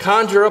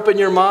conjure up in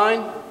your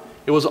mind,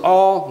 it was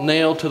all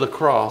nailed to the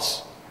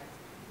cross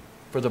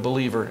for the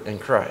believer in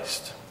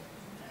Christ.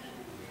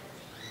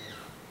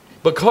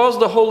 Because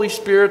the Holy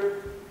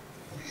Spirit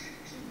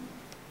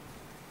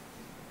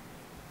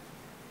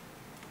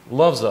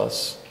loves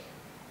us,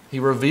 He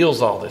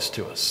reveals all this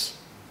to us.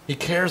 He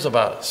cares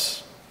about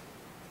us.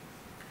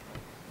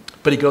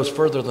 But He goes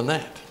further than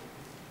that.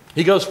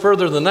 He goes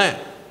further than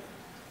that.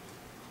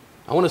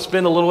 I want to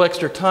spend a little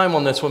extra time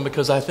on this one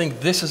because I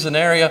think this is an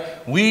area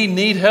we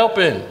need help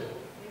in.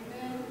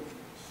 Amen.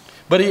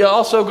 But He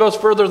also goes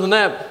further than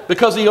that,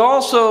 because He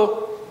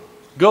also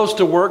goes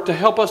to work to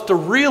help us to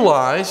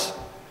realize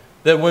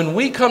that when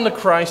we come to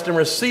Christ and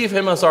receive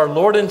Him as our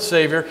Lord and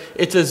Savior,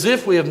 it's as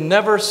if we have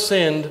never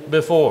sinned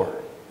before.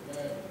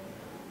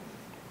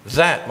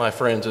 That, my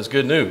friends, is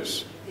good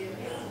news.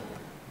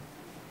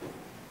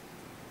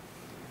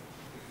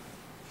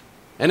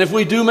 And if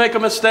we do make a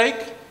mistake,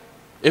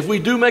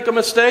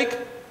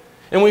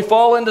 and we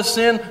fall into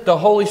sin, the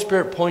Holy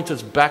Spirit points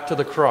us back to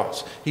the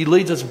cross. He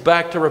leads us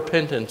back to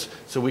repentance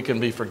so we can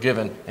be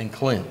forgiven and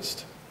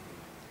cleansed.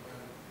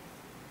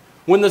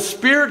 When the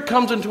Spirit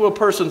comes into a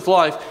person's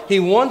life, He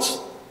wants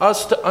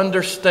us to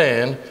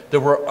understand that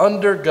we're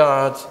under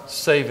God's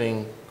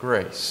saving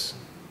grace.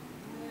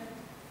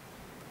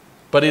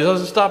 But He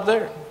doesn't stop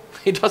there.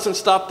 He doesn't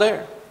stop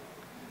there.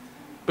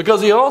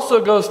 Because He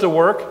also goes to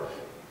work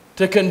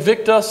to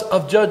convict us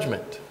of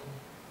judgment.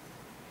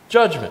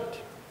 Judgment.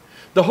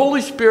 The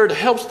Holy Spirit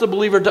helps the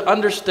believer to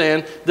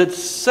understand that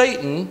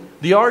Satan,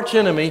 the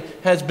archenemy,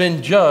 has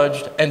been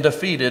judged and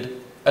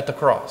defeated at the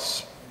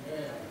cross.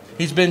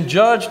 He's been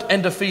judged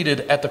and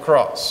defeated at the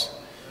cross.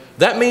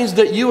 That means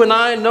that you and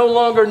I no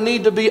longer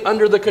need to be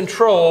under the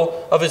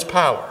control of his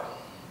power.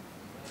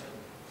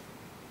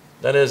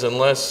 That is,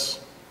 unless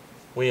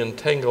we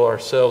entangle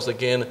ourselves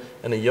again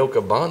in a yoke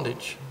of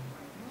bondage.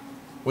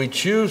 We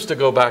choose to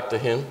go back to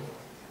him,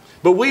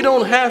 but we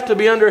don't have to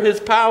be under his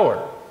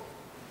power.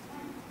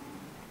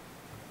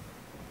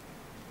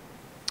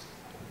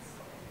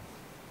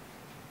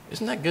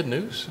 Isn't that good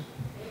news?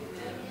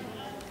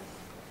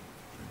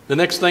 The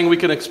next thing we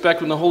can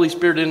expect when the Holy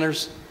Spirit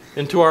enters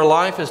into our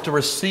life is to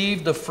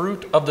receive the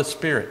fruit of the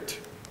Spirit.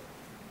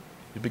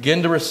 You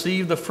begin to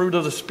receive the fruit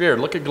of the Spirit.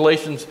 Look at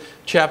Galatians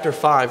chapter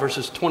 5,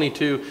 verses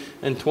 22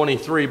 and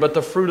 23. But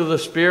the fruit of the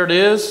Spirit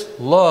is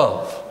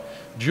love,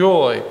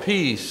 joy,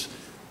 peace,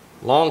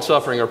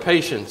 long-suffering or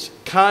patience,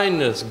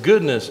 kindness,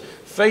 goodness,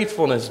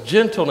 faithfulness,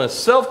 gentleness,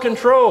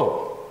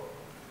 self-control.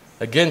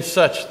 Against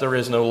such there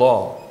is no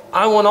law.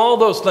 I want all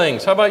those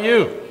things. How about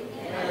you?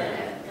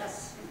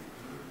 Yes.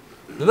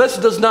 This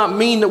does not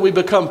mean that we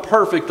become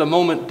perfect the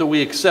moment that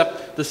we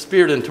accept the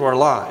Spirit into our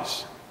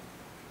lives.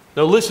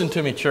 Now listen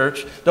to me,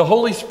 church. The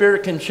Holy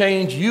Spirit can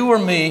change you or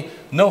me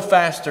no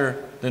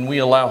faster than we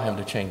allow him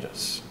to change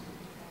us.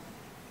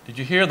 Did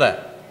you hear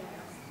that?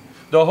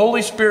 The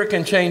Holy Spirit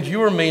can change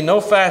you or me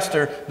no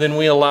faster than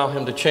we allow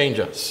him to change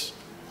us.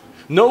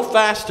 No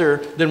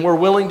faster than we're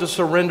willing to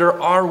surrender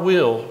our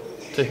will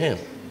to him.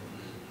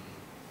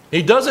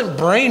 He doesn't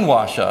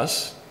brainwash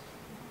us.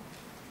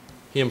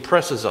 He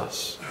impresses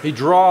us. He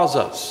draws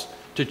us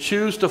to to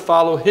choose to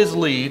follow His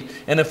lead,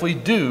 and if we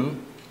do,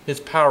 His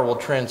power will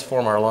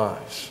transform our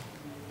lives.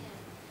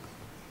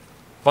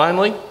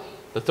 Finally,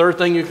 the third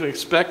thing you can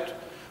expect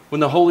when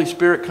the Holy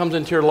Spirit comes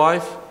into your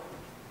life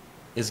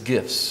is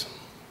gifts.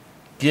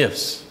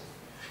 Gifts.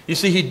 You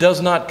see, He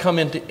does not come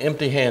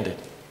empty-handed.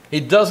 He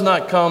does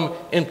not come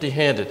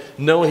empty-handed.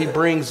 No, He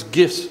brings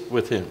gifts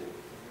with Him.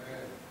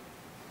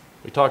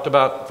 We talked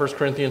about 1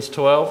 Corinthians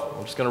 12.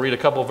 I'm just going to read a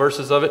couple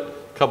verses of it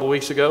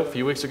a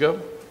few weeks ago.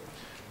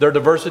 There are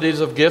diversities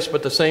of gifts,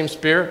 but the same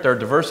Spirit. There are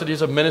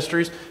diversities of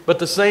ministries, but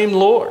the same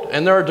Lord.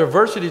 And there are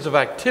diversities of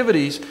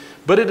activities,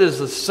 but it is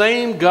the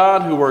same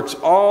God who works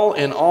all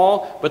in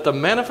all. But the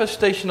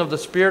manifestation of the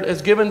Spirit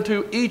is given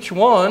to each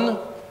one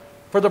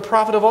for the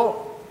profit of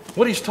all.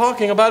 What he's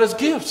talking about is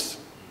gifts.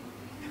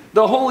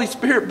 The Holy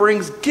Spirit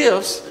brings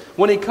gifts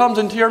when He comes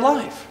into your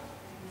life.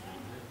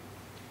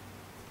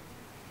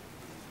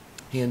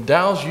 He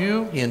endows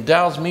you, He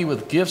endows me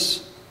with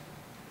gifts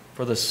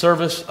for the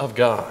service of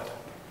God,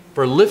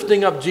 for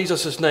lifting up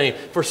Jesus' name,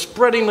 for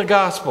spreading the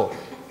gospel.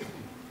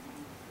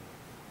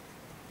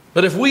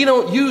 But if we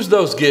don't use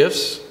those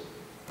gifts,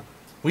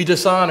 we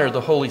dishonor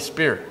the Holy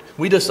Spirit.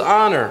 We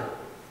dishonor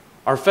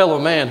our fellow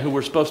man who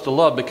we're supposed to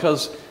love,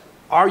 because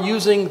our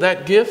using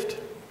that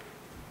gift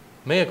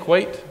may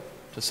equate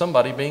to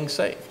somebody being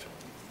saved.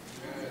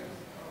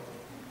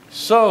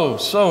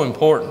 So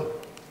important.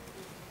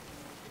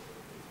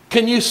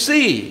 Can you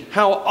see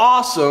how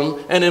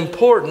awesome and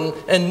important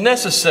and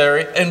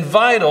necessary and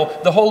vital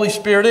the Holy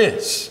Spirit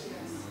is?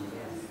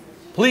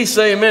 Please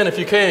say amen if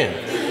you can.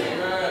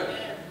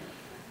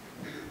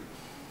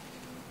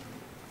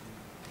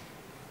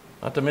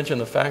 Not to mention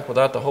the fact,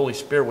 without the Holy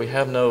Spirit, we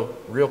have no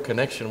real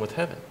connection with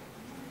heaven.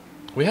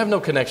 We have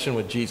no connection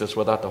with Jesus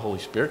without the Holy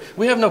Spirit.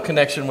 We have no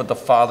connection with the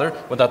Father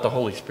without the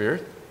Holy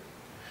Spirit.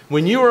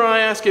 When you or I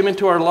ask Him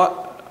into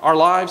our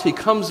lives, He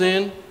comes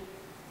in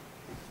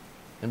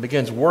and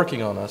begins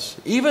working on us,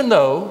 even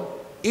though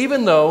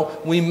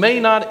we may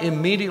not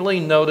immediately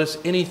notice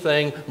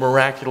anything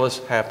miraculous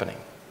happening.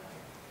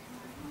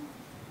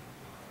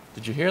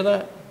 Did you hear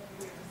that?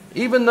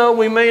 Even though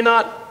we may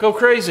not go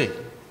crazy.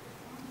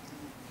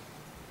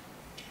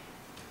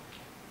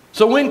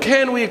 So when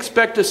can we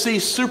expect to see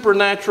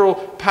supernatural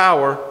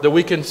power that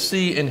we can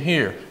see and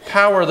hear?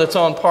 Power that's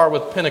on par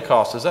with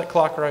Pentecost. Is that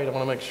clock right? I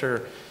want to make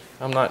sure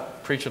I'm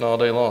not preaching all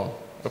day long.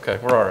 Okay,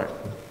 we're all right.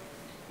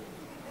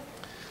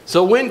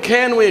 So when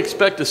can we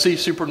expect to see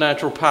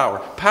supernatural power?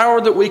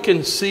 Power that we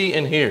can see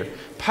and hear.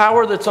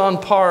 Power that's on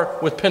par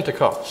with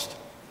Pentecost.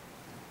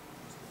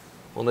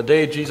 On the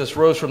day Jesus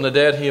rose from the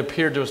dead, He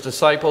appeared to His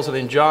disciples. And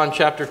in John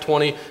chapter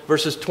 20,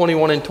 verses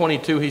 21 and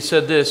 22, He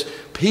said this,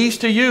 "Peace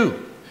to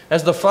you.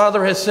 As the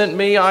Father has sent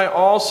me, I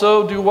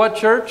also do what,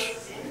 church?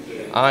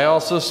 I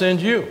also send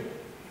you."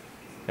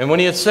 And when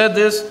He had said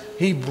this,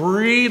 He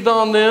breathed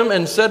on them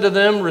and said to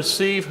them,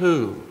 "Receive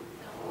who?"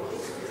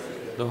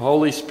 The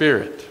Holy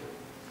Spirit.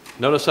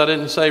 Notice I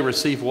didn't say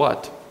receive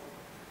what?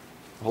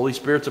 The Holy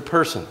Spirit's a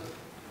person.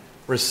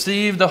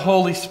 Receive the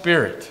Holy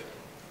Spirit.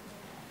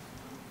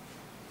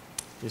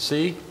 You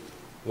see,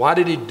 why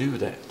did He do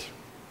that?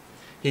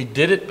 He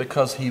did it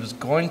because He was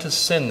going to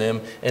send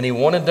them, and He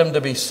wanted them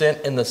to be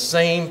sent in the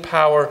same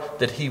power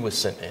that He was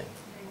sent in.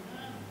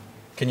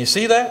 Can you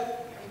see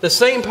that? The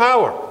same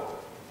power.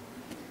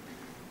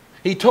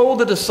 He told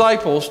the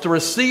disciples to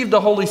receive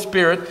the Holy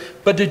Spirit,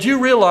 but did you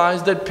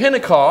realize that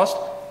Pentecost,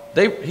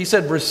 He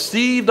said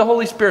receive the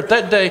Holy Spirit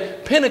that day.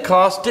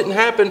 Pentecost didn't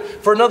happen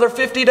for another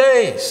 50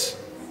 days.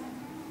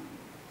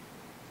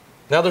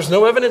 Now there's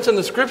no evidence in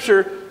the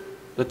Scripture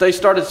that they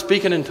started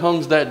speaking in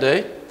tongues that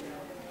day,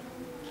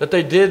 that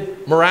they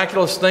did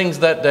miraculous things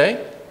that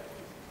day.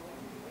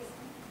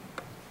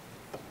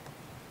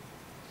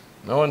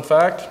 No, in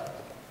fact,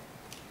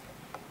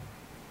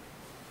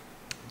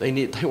 they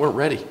weren't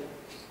ready.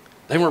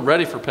 They weren't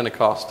ready for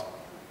Pentecost.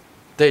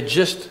 They had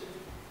just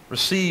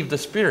received the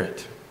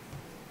Spirit.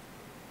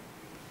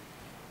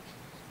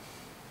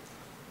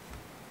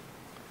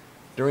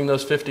 During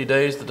those 50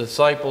 days, the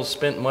disciples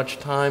spent much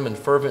time in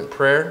fervent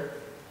prayer.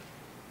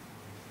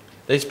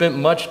 They spent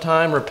much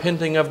time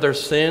repenting of their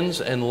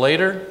sins, and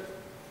later,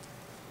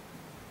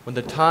 when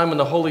the time when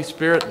the Holy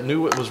Spirit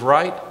knew it was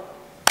right,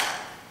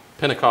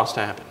 Pentecost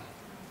happened.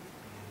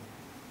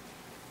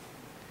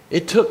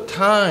 It took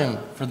time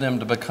for them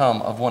to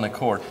become of one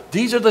accord.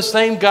 These are the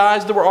same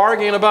guys that were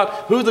arguing about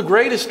who the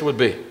greatest would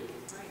be.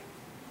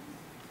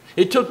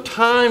 It took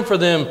time for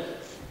them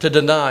to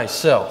deny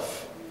self,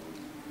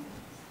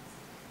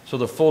 so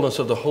the fullness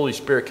of the Holy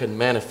Spirit can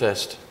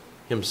manifest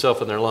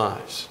Himself in their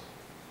lives.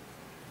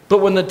 But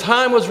when the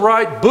time was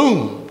right,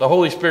 boom, the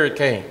Holy Spirit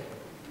came.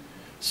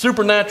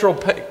 Supernatural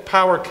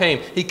power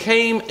came. He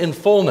came in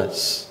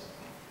fullness.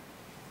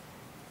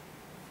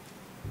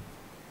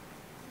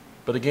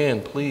 But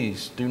again,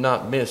 please do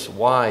not miss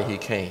why He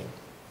came.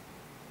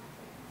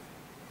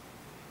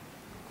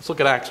 Let's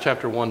look at Acts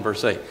chapter 1,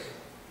 verse 8.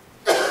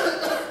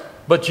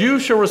 "But you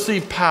shall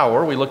receive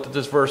power," we looked at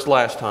this verse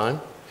last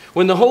time,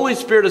 "when the Holy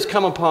Spirit has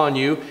come upon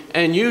you,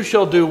 and you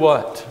shall do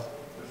what?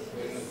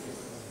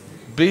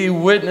 be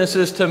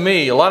witnesses to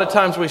me. A lot of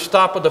times we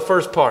stop at the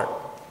first part.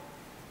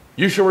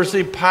 You shall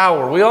receive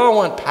power. We all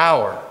want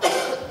power.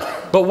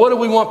 But what do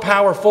we want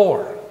power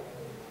for?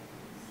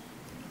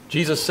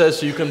 Jesus says,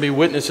 so you can be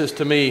witnesses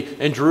to me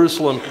in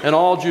Jerusalem and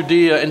all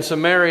Judea and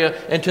Samaria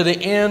and to the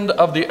end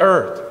of the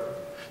earth.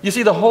 You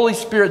see, the Holy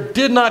Spirit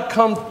did not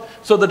come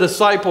so the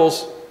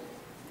disciples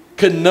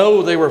could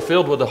know they were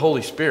filled with the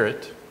Holy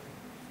Spirit.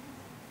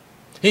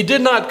 He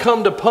did not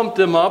come to pump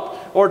them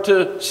up or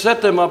to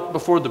set them up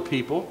before the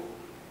people.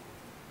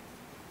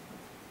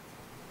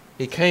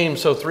 He came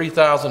so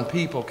 3,000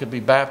 people could be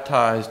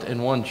baptized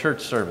in one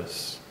church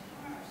service.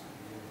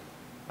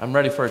 I'm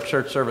ready for a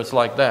church service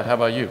like that. How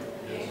about you?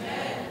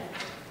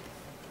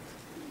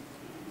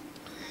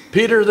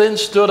 Peter then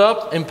stood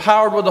up,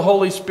 empowered with the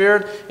Holy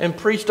Spirit, and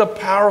preached a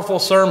powerful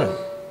sermon.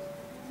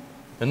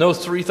 And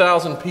those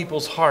 3,000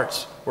 people's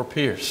hearts were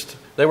pierced.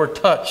 They were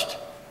touched.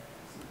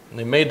 And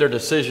they made their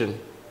decision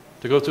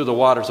to go through the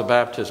waters of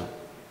baptism.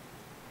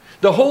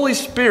 The Holy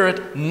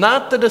Spirit,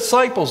 not the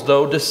disciples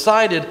though,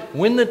 decided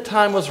when the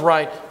time was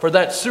right for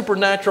that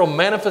supernatural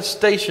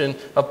manifestation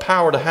of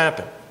power to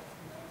happen.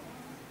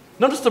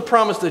 Notice the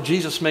promise that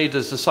Jesus made to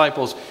his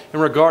disciples in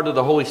regard to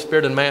the Holy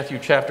Spirit in Matthew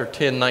chapter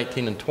 10,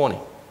 19, and 20.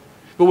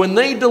 But when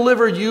they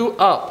deliver you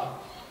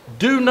up,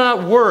 do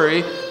not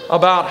worry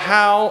about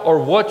how or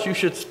what you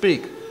should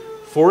speak,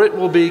 for it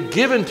will be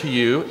given to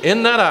you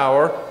in that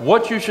hour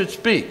what you should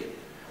speak.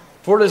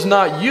 For it is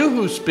not you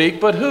who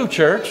speak, but who,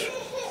 church?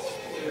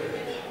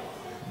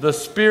 The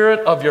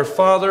Spirit of your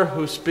Father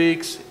who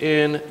speaks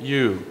in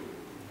you.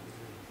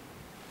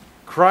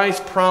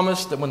 Christ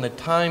promised that when the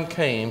time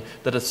came,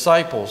 the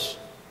disciples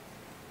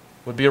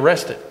would be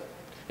arrested.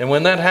 And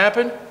when that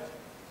happened,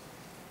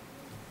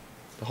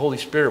 the Holy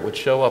Spirit would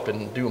show up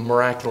and do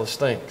miraculous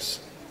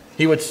things.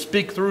 He would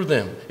speak through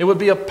them. It would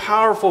be a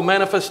powerful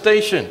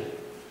manifestation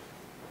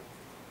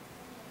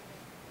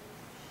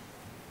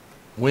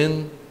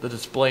when the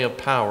display of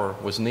power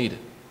was needed.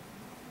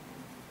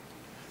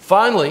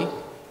 Finally,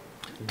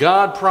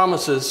 God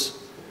promises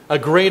a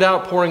great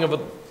outpouring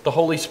of the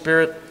Holy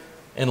Spirit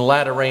and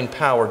latter rain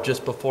power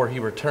just before He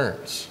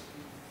returns.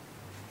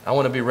 I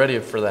want to be ready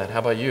for that. How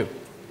about you?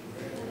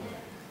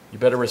 You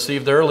better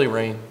receive the early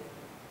rain.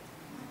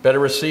 Better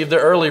receive the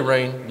early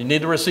rain. You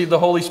need to receive the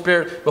Holy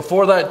Spirit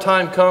before that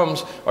time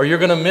comes, or you're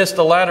going to miss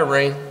the latter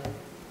rain.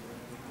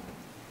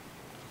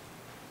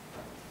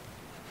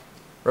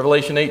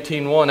 Revelation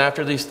 18:1,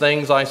 after these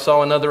things I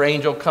saw another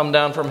angel come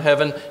down from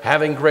heaven,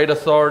 having great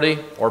authority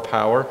or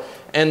power,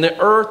 and the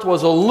earth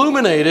was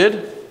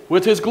illuminated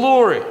with his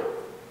glory.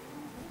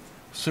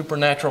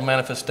 Supernatural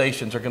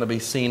manifestations are going to be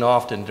seen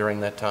often during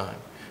that time.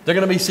 They're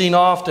going to be seen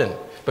often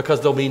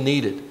because they'll be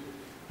needed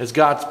as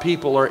God's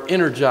people are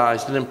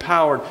energized and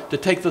empowered to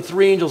take the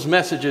three angels'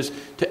 messages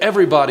to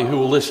everybody who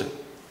will listen.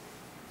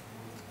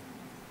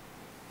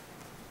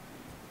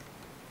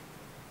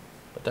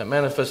 But that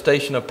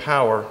manifestation of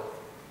power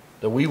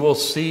that we will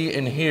see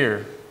and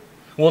hear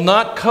will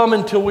not come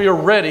until we are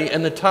ready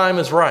and the time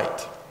is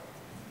right.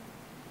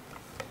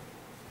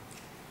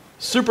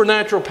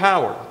 Supernatural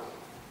power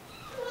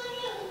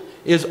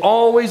is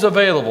always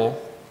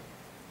available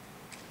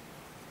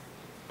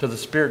to the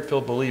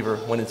Spirit-filled believer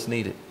when it's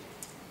needed.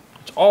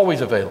 It's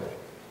always available.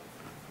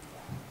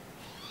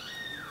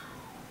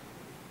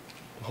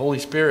 The Holy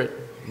Spirit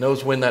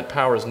knows when that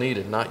power is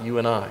needed, not you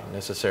and I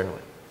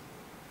necessarily.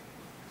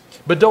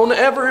 But don't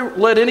ever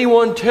let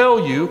anyone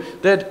tell you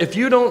that if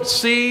you don't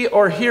see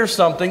or hear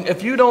something,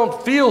 if you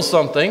don't feel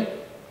something,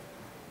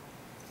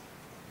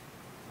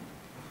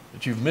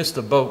 that you've missed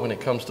the boat when it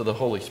comes to the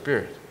Holy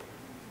Spirit.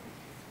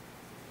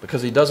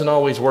 Because He doesn't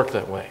always work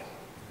that way.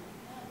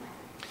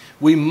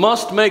 We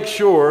must make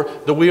sure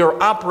that we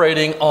are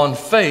operating on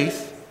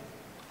faith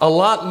a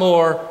lot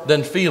more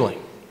than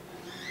feeling.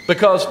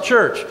 Because,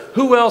 church,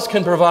 who else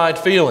can provide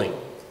feeling?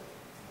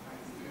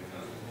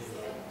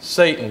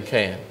 Satan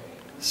can.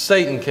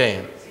 Satan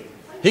can.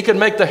 He can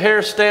make the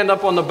hair stand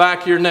up on the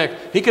back of your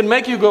neck. He can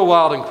make you go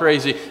wild and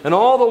crazy. And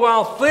all the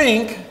while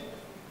think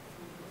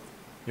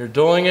you're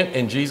doing it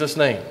in Jesus'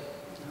 name.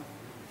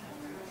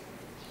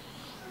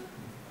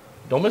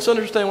 Don't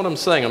misunderstand what I'm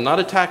saying. I'm not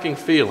attacking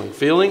feeling.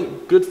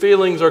 Good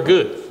feelings are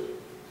good.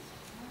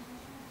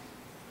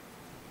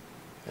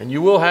 And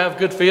you will have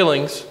good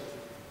feelings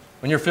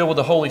when you're filled with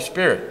the Holy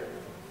Spirit.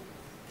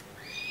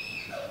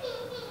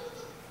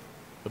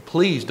 But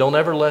please don't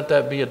ever let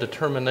that be a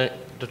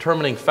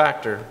determining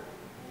factor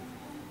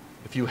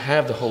if you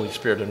have the Holy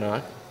Spirit or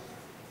not.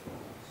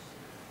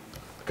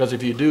 Because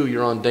if you do,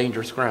 you're on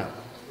dangerous ground.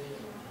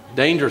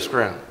 Dangerous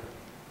ground.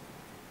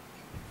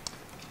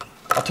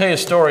 I'll tell you a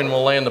story and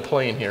we'll land the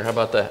plane here. How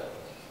about that?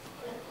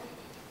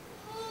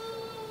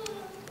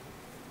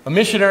 A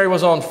missionary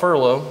was on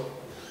furlough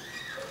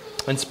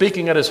and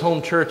speaking at his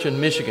home church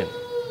in Michigan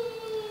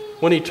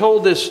when he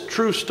told this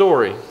true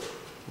story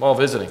while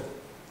visiting.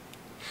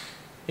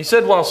 He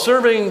said, while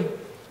serving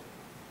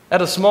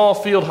at a small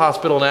field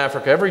hospital in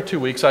Africa every 2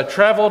 weeks, I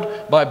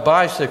traveled by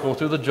bicycle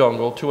through the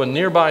jungle to a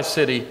nearby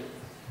city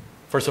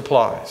for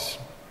supplies.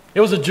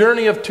 It was a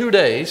journey of 2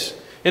 days,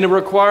 and it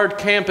required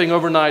camping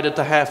overnight at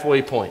the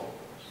halfway point.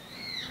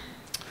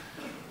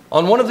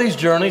 On one of these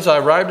journeys, I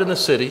arrived in the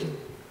city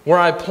where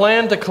I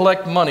planned to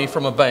collect money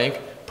from a bank,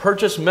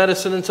 purchase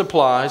medicine and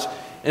supplies,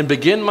 and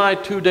begin my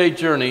 2-day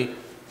journey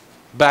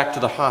back to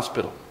the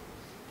hospital.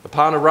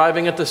 Upon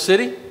arriving at the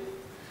city,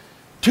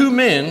 2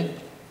 men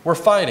were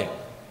fighting.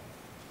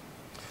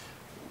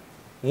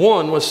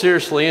 One was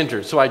seriously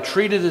injured, so I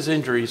treated his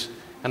injuries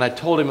and I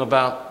told him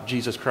about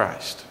Jesus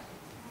Christ.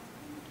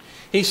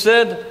 He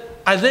said,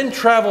 I then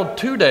traveled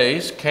 2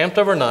 days, camped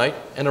overnight,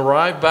 and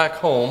arrived back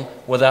home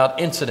without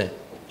incident.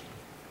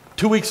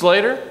 2 weeks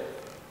later,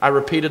 I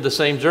repeated the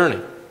same journey.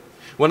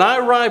 When I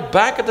arrived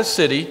back at the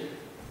city,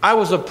 I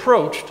was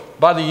approached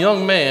by the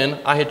young man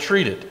I had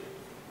treated.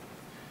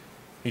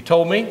 He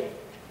told me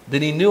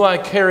that he knew I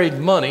carried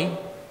money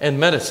and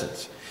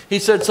medicines. He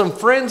said, some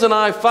friends and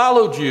I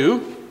followed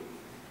you.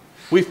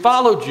 We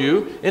followed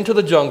you into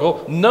the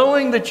jungle,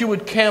 knowing that you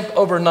would camp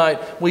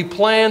overnight. We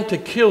planned to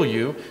kill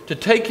you, to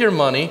take your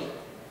money,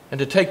 and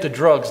to take the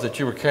drugs that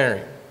you were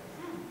carrying.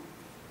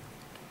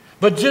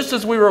 But just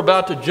as we were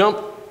about to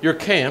jump your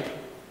camp,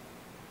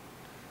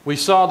 we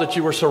saw that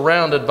you were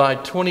surrounded by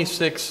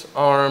 26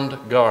 armed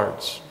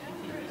guards.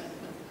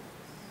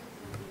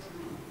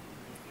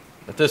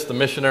 At this, the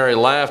missionary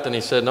laughed and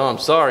he said, no, I'm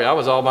sorry, I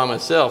was all by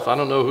myself. I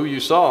don't know who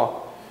you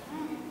saw.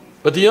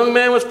 But the young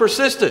man was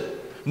persistent.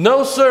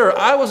 No, sir,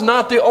 I was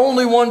not the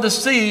only one to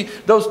see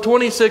those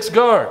 26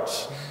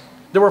 guards.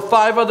 There were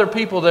 5 other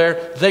people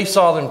there. They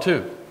saw them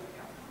too.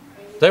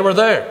 They were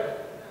there.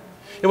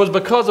 It was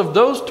because of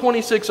those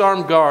 26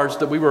 armed guards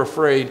that we were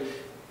afraid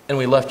and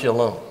we left you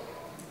alone.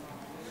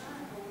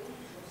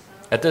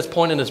 At this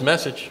point in his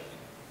message,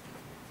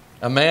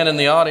 a man in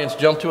the audience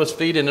jumped to his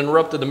feet and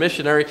interrupted the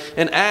missionary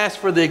and asked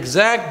for the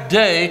exact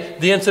day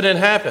the incident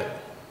happened.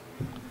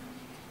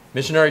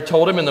 Missionary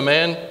told him, and the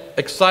man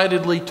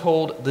excitedly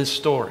told this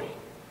story.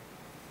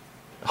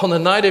 On the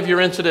night of your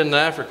incident in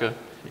Africa,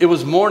 it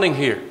was morning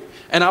here,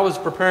 and I was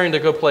preparing to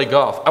go play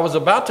golf. I was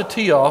about to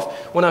tee off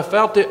when I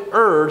felt the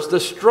urge, the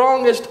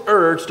strongest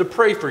urge, to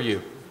pray for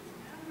you.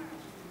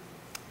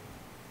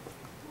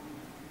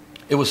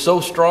 It was so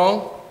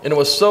strong, and it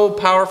was so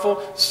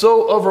powerful,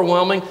 so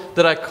overwhelming,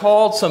 that I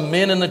called some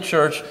men in the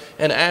church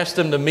and asked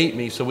them to meet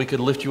me so we could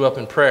lift you up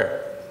in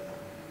prayer.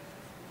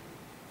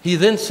 He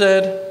then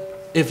said,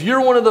 if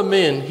you're one of the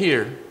men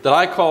here that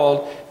I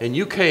called and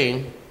you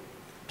came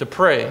to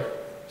pray,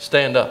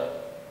 stand up.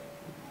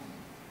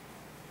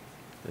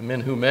 The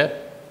men who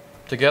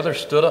met together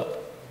stood up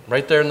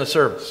right there in the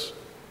service.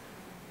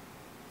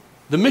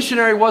 The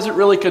missionary wasn't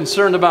really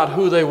concerned about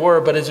who they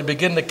were, but as he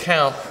began to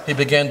count, he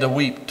began to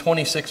weep.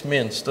 26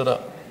 men stood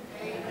up.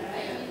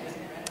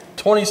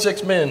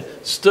 26 men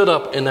stood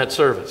up in that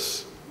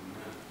service.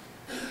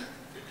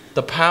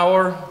 The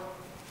power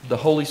of the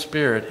Holy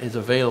Spirit is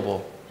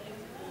available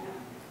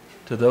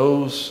to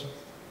those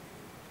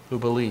who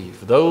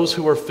believe, those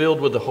who are filled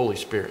with the Holy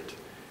Spirit.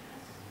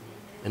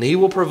 And He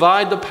will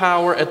provide the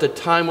power at the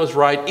time was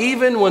right,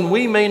 even when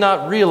we may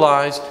not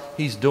realize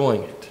He's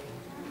doing it.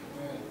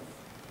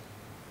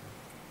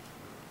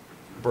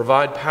 He'll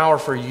provide power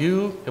for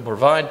you. He'll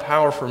provide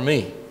power for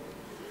me.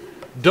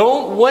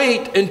 Don't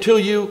wait until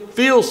you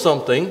feel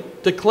something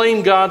to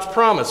claim God's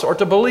promise or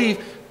to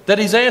believe that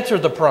He's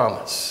answered the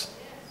promise.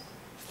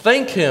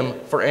 Thank Him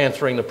for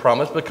answering the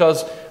promise,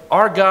 because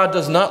our God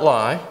does not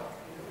lie.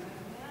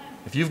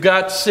 If you've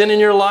got sin in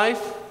your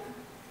life,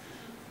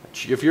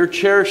 if you're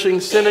cherishing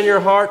sin in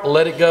your heart,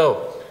 let it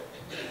go.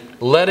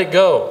 Let it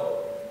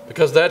go,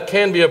 because that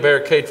can be a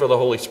barricade for the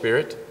Holy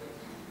Spirit.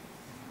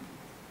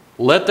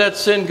 Let that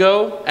sin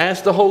go.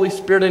 Ask the Holy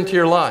Spirit into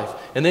your life.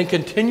 And then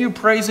continue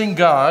praising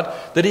God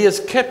that He has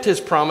kept His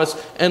promise,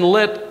 and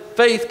let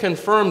faith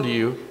confirm to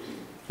you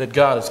that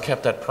God has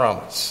kept that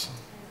promise.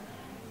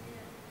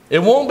 It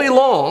won't be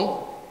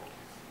long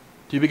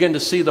till you begin to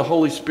see the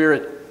Holy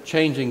Spirit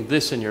changing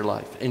this in your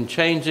life and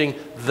changing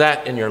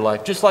that in your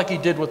life, just like He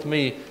did with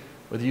me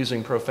with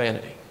using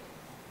profanity.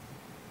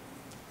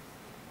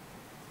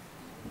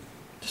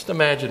 Just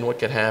imagine what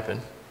could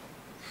happen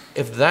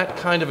if that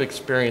kind of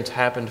experience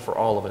happened for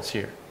all of us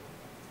here.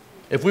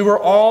 If we were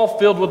all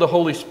filled with the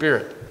Holy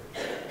Spirit.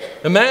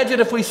 Imagine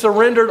if we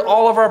surrendered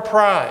all of our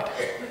pride,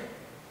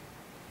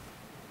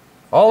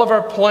 all of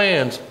our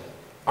plans,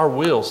 our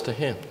wills to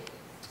Him.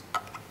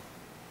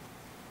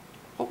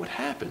 What would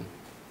happen?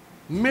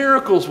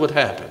 Miracles would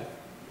happen.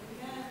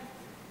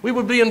 We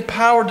would be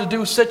empowered to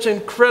do such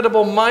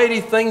incredible,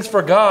 mighty things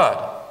for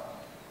God.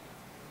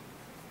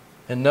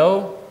 And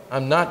no,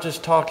 I'm not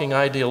just talking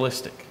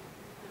idealistic,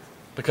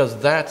 because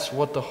that's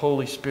what the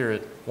Holy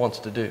Spirit wants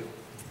to do.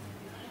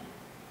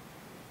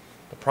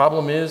 The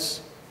problem is,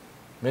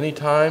 many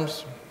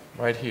times,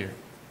 right here.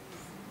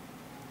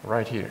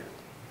 Right here.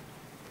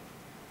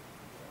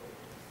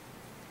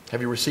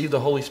 Have you received the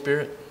Holy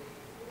Spirit?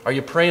 Are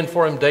you praying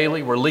for Him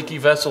daily? We're leaky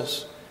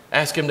vessels.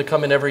 Ask Him to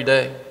come in every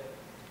day.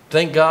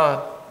 Thank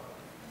God.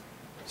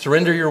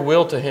 Surrender your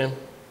will to Him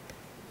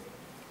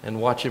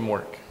and watch Him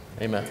work.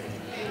 Amen.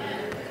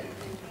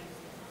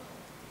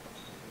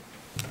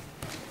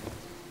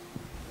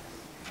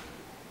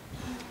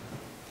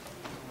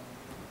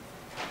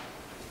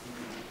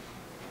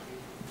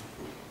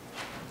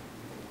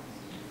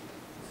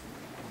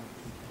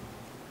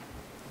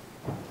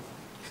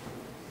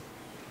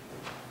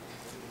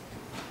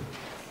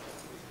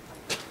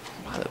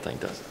 thing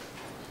does it.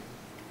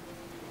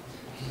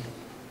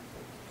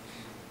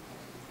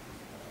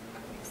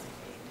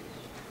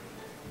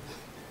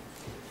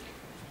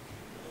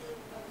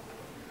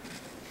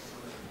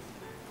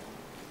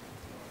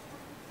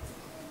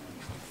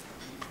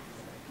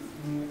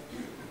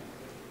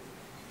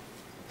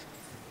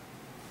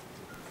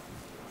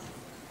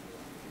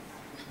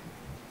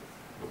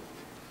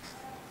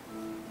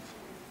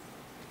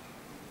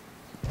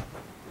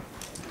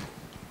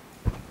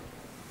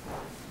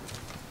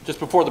 Just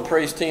before the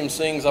praise team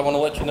sings, I want to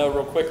let you know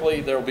real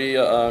quickly, there will be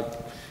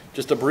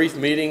just a brief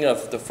meeting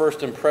of the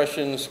First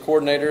Impressions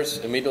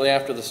coordinators immediately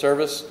after the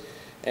service,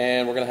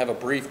 and we're going to have a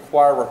brief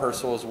choir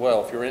rehearsal as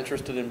well. If you're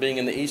interested in being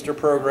in the Easter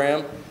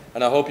program,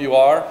 and I hope you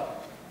are,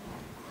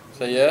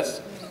 say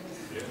yes.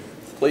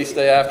 Please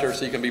stay after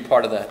so you can be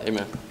part of that.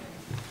 Amen.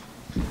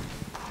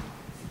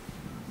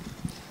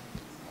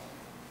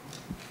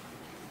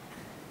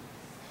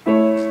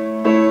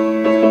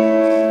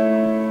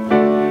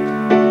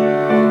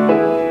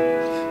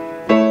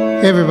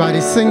 Everybody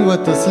sing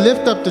with us.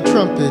 Lift up the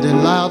trumpet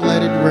and loud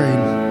let it ring.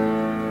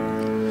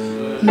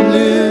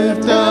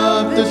 Lift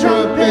up the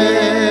trumpet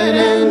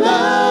and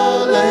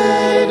loud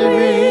let it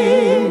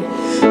ring.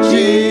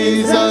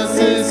 Jesus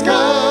is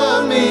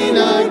coming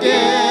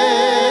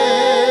again.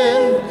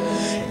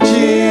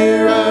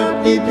 Cheer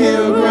up, ye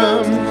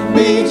pilgrims,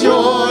 be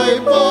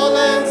joyful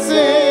and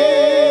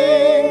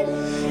sing.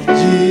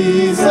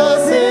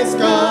 Jesus is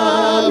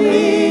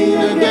coming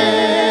again.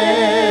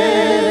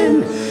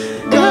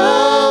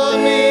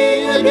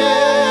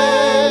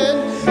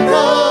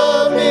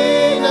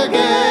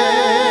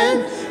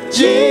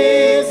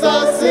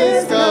 Jesus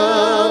is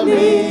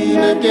coming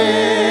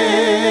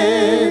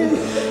again.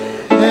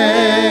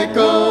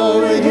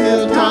 Echoing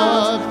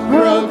hilltops,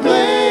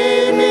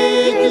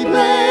 proclaiming His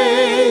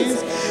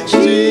praise.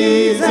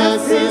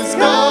 Jesus is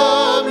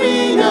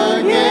coming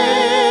again.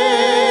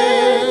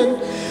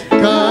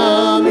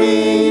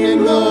 Coming in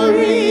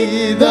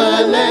glory,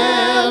 the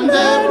Lamb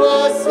that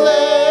was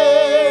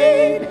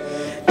slain.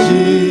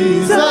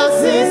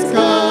 Jesus is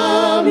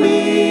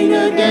coming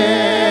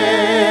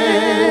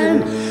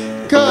again.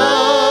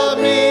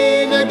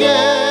 Coming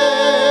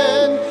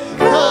again,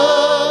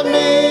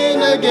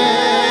 coming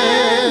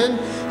again.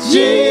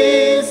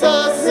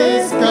 Jesus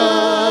is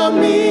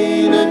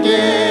coming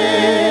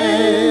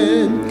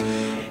again.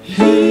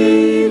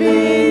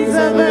 Healings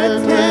of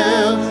earth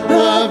tell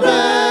the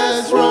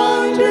vast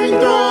wandering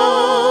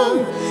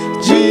throng.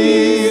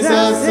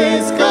 Jesus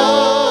is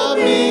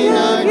coming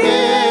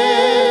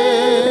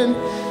again.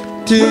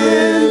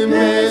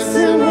 Tempests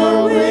and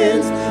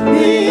whirlwinds,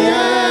 the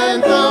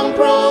anthem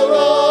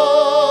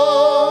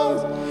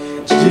prolongs.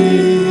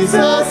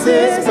 Jesus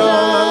is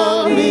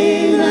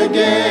coming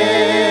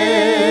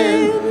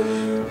again.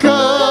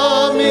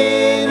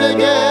 Coming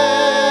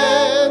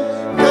again,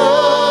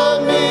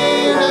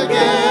 coming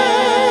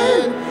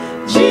again.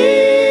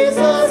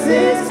 Jesus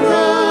is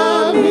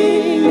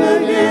coming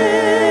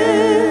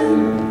again.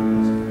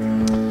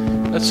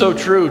 That's so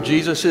true.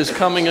 Jesus is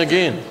coming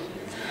again.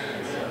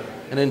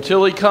 And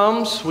until He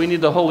comes, we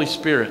need the Holy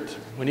Spirit.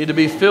 We need to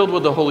be filled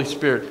with the Holy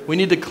Spirit. We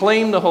need to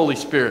claim the Holy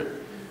Spirit.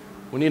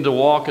 We need to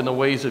walk in the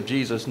ways of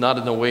Jesus, not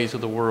in the ways of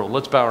the world.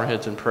 Let's bow our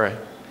heads and pray.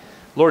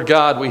 Lord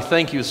God, we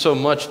thank you so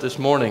much this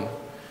morning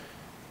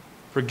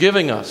for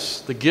giving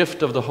us the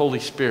gift of the Holy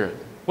Spirit.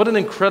 What an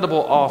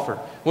incredible offer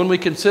when we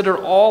consider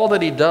all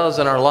that He does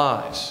in our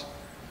lives.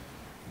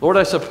 Lord,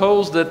 I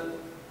suppose that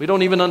we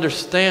don't even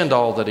understand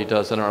all that He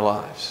does in our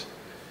lives.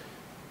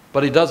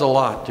 But He does a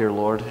lot, dear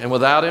Lord. And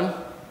without Him,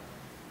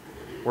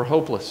 we're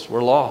hopeless.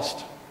 We're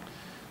lost.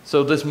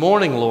 So this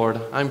morning, Lord,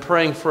 I'm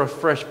praying for a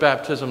fresh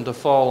baptism to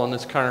fall on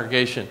this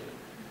congregation,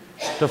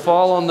 to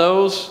fall on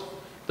those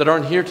that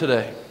aren't here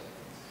today.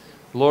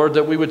 Lord,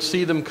 that we would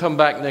see them come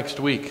back next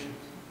week.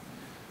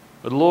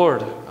 But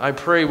Lord, I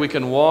pray we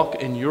can walk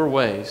in your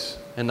ways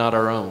and not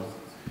our own.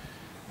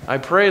 I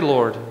pray,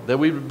 Lord, that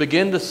we would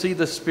begin to see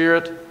the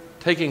Spirit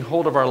taking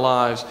hold of our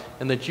lives,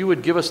 and that you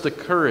would give us the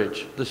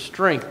courage, the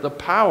strength, the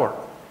power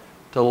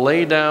to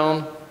lay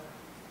down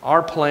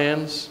our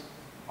plans,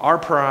 our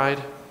pride,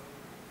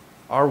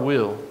 our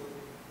will,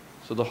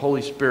 so the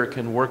Holy Spirit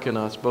can work in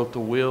us both to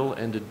will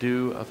and to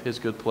do of His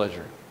good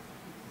pleasure.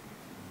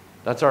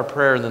 That's our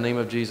prayer. In the name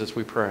of Jesus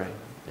we pray.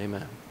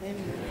 Amen.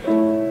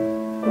 Amen.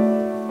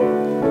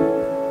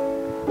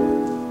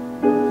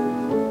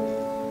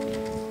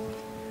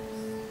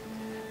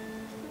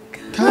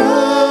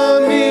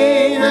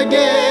 Coming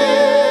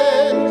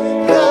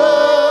again,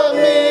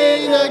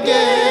 coming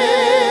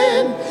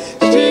again.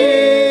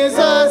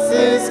 Jesus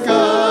is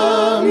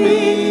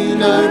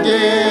coming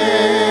again.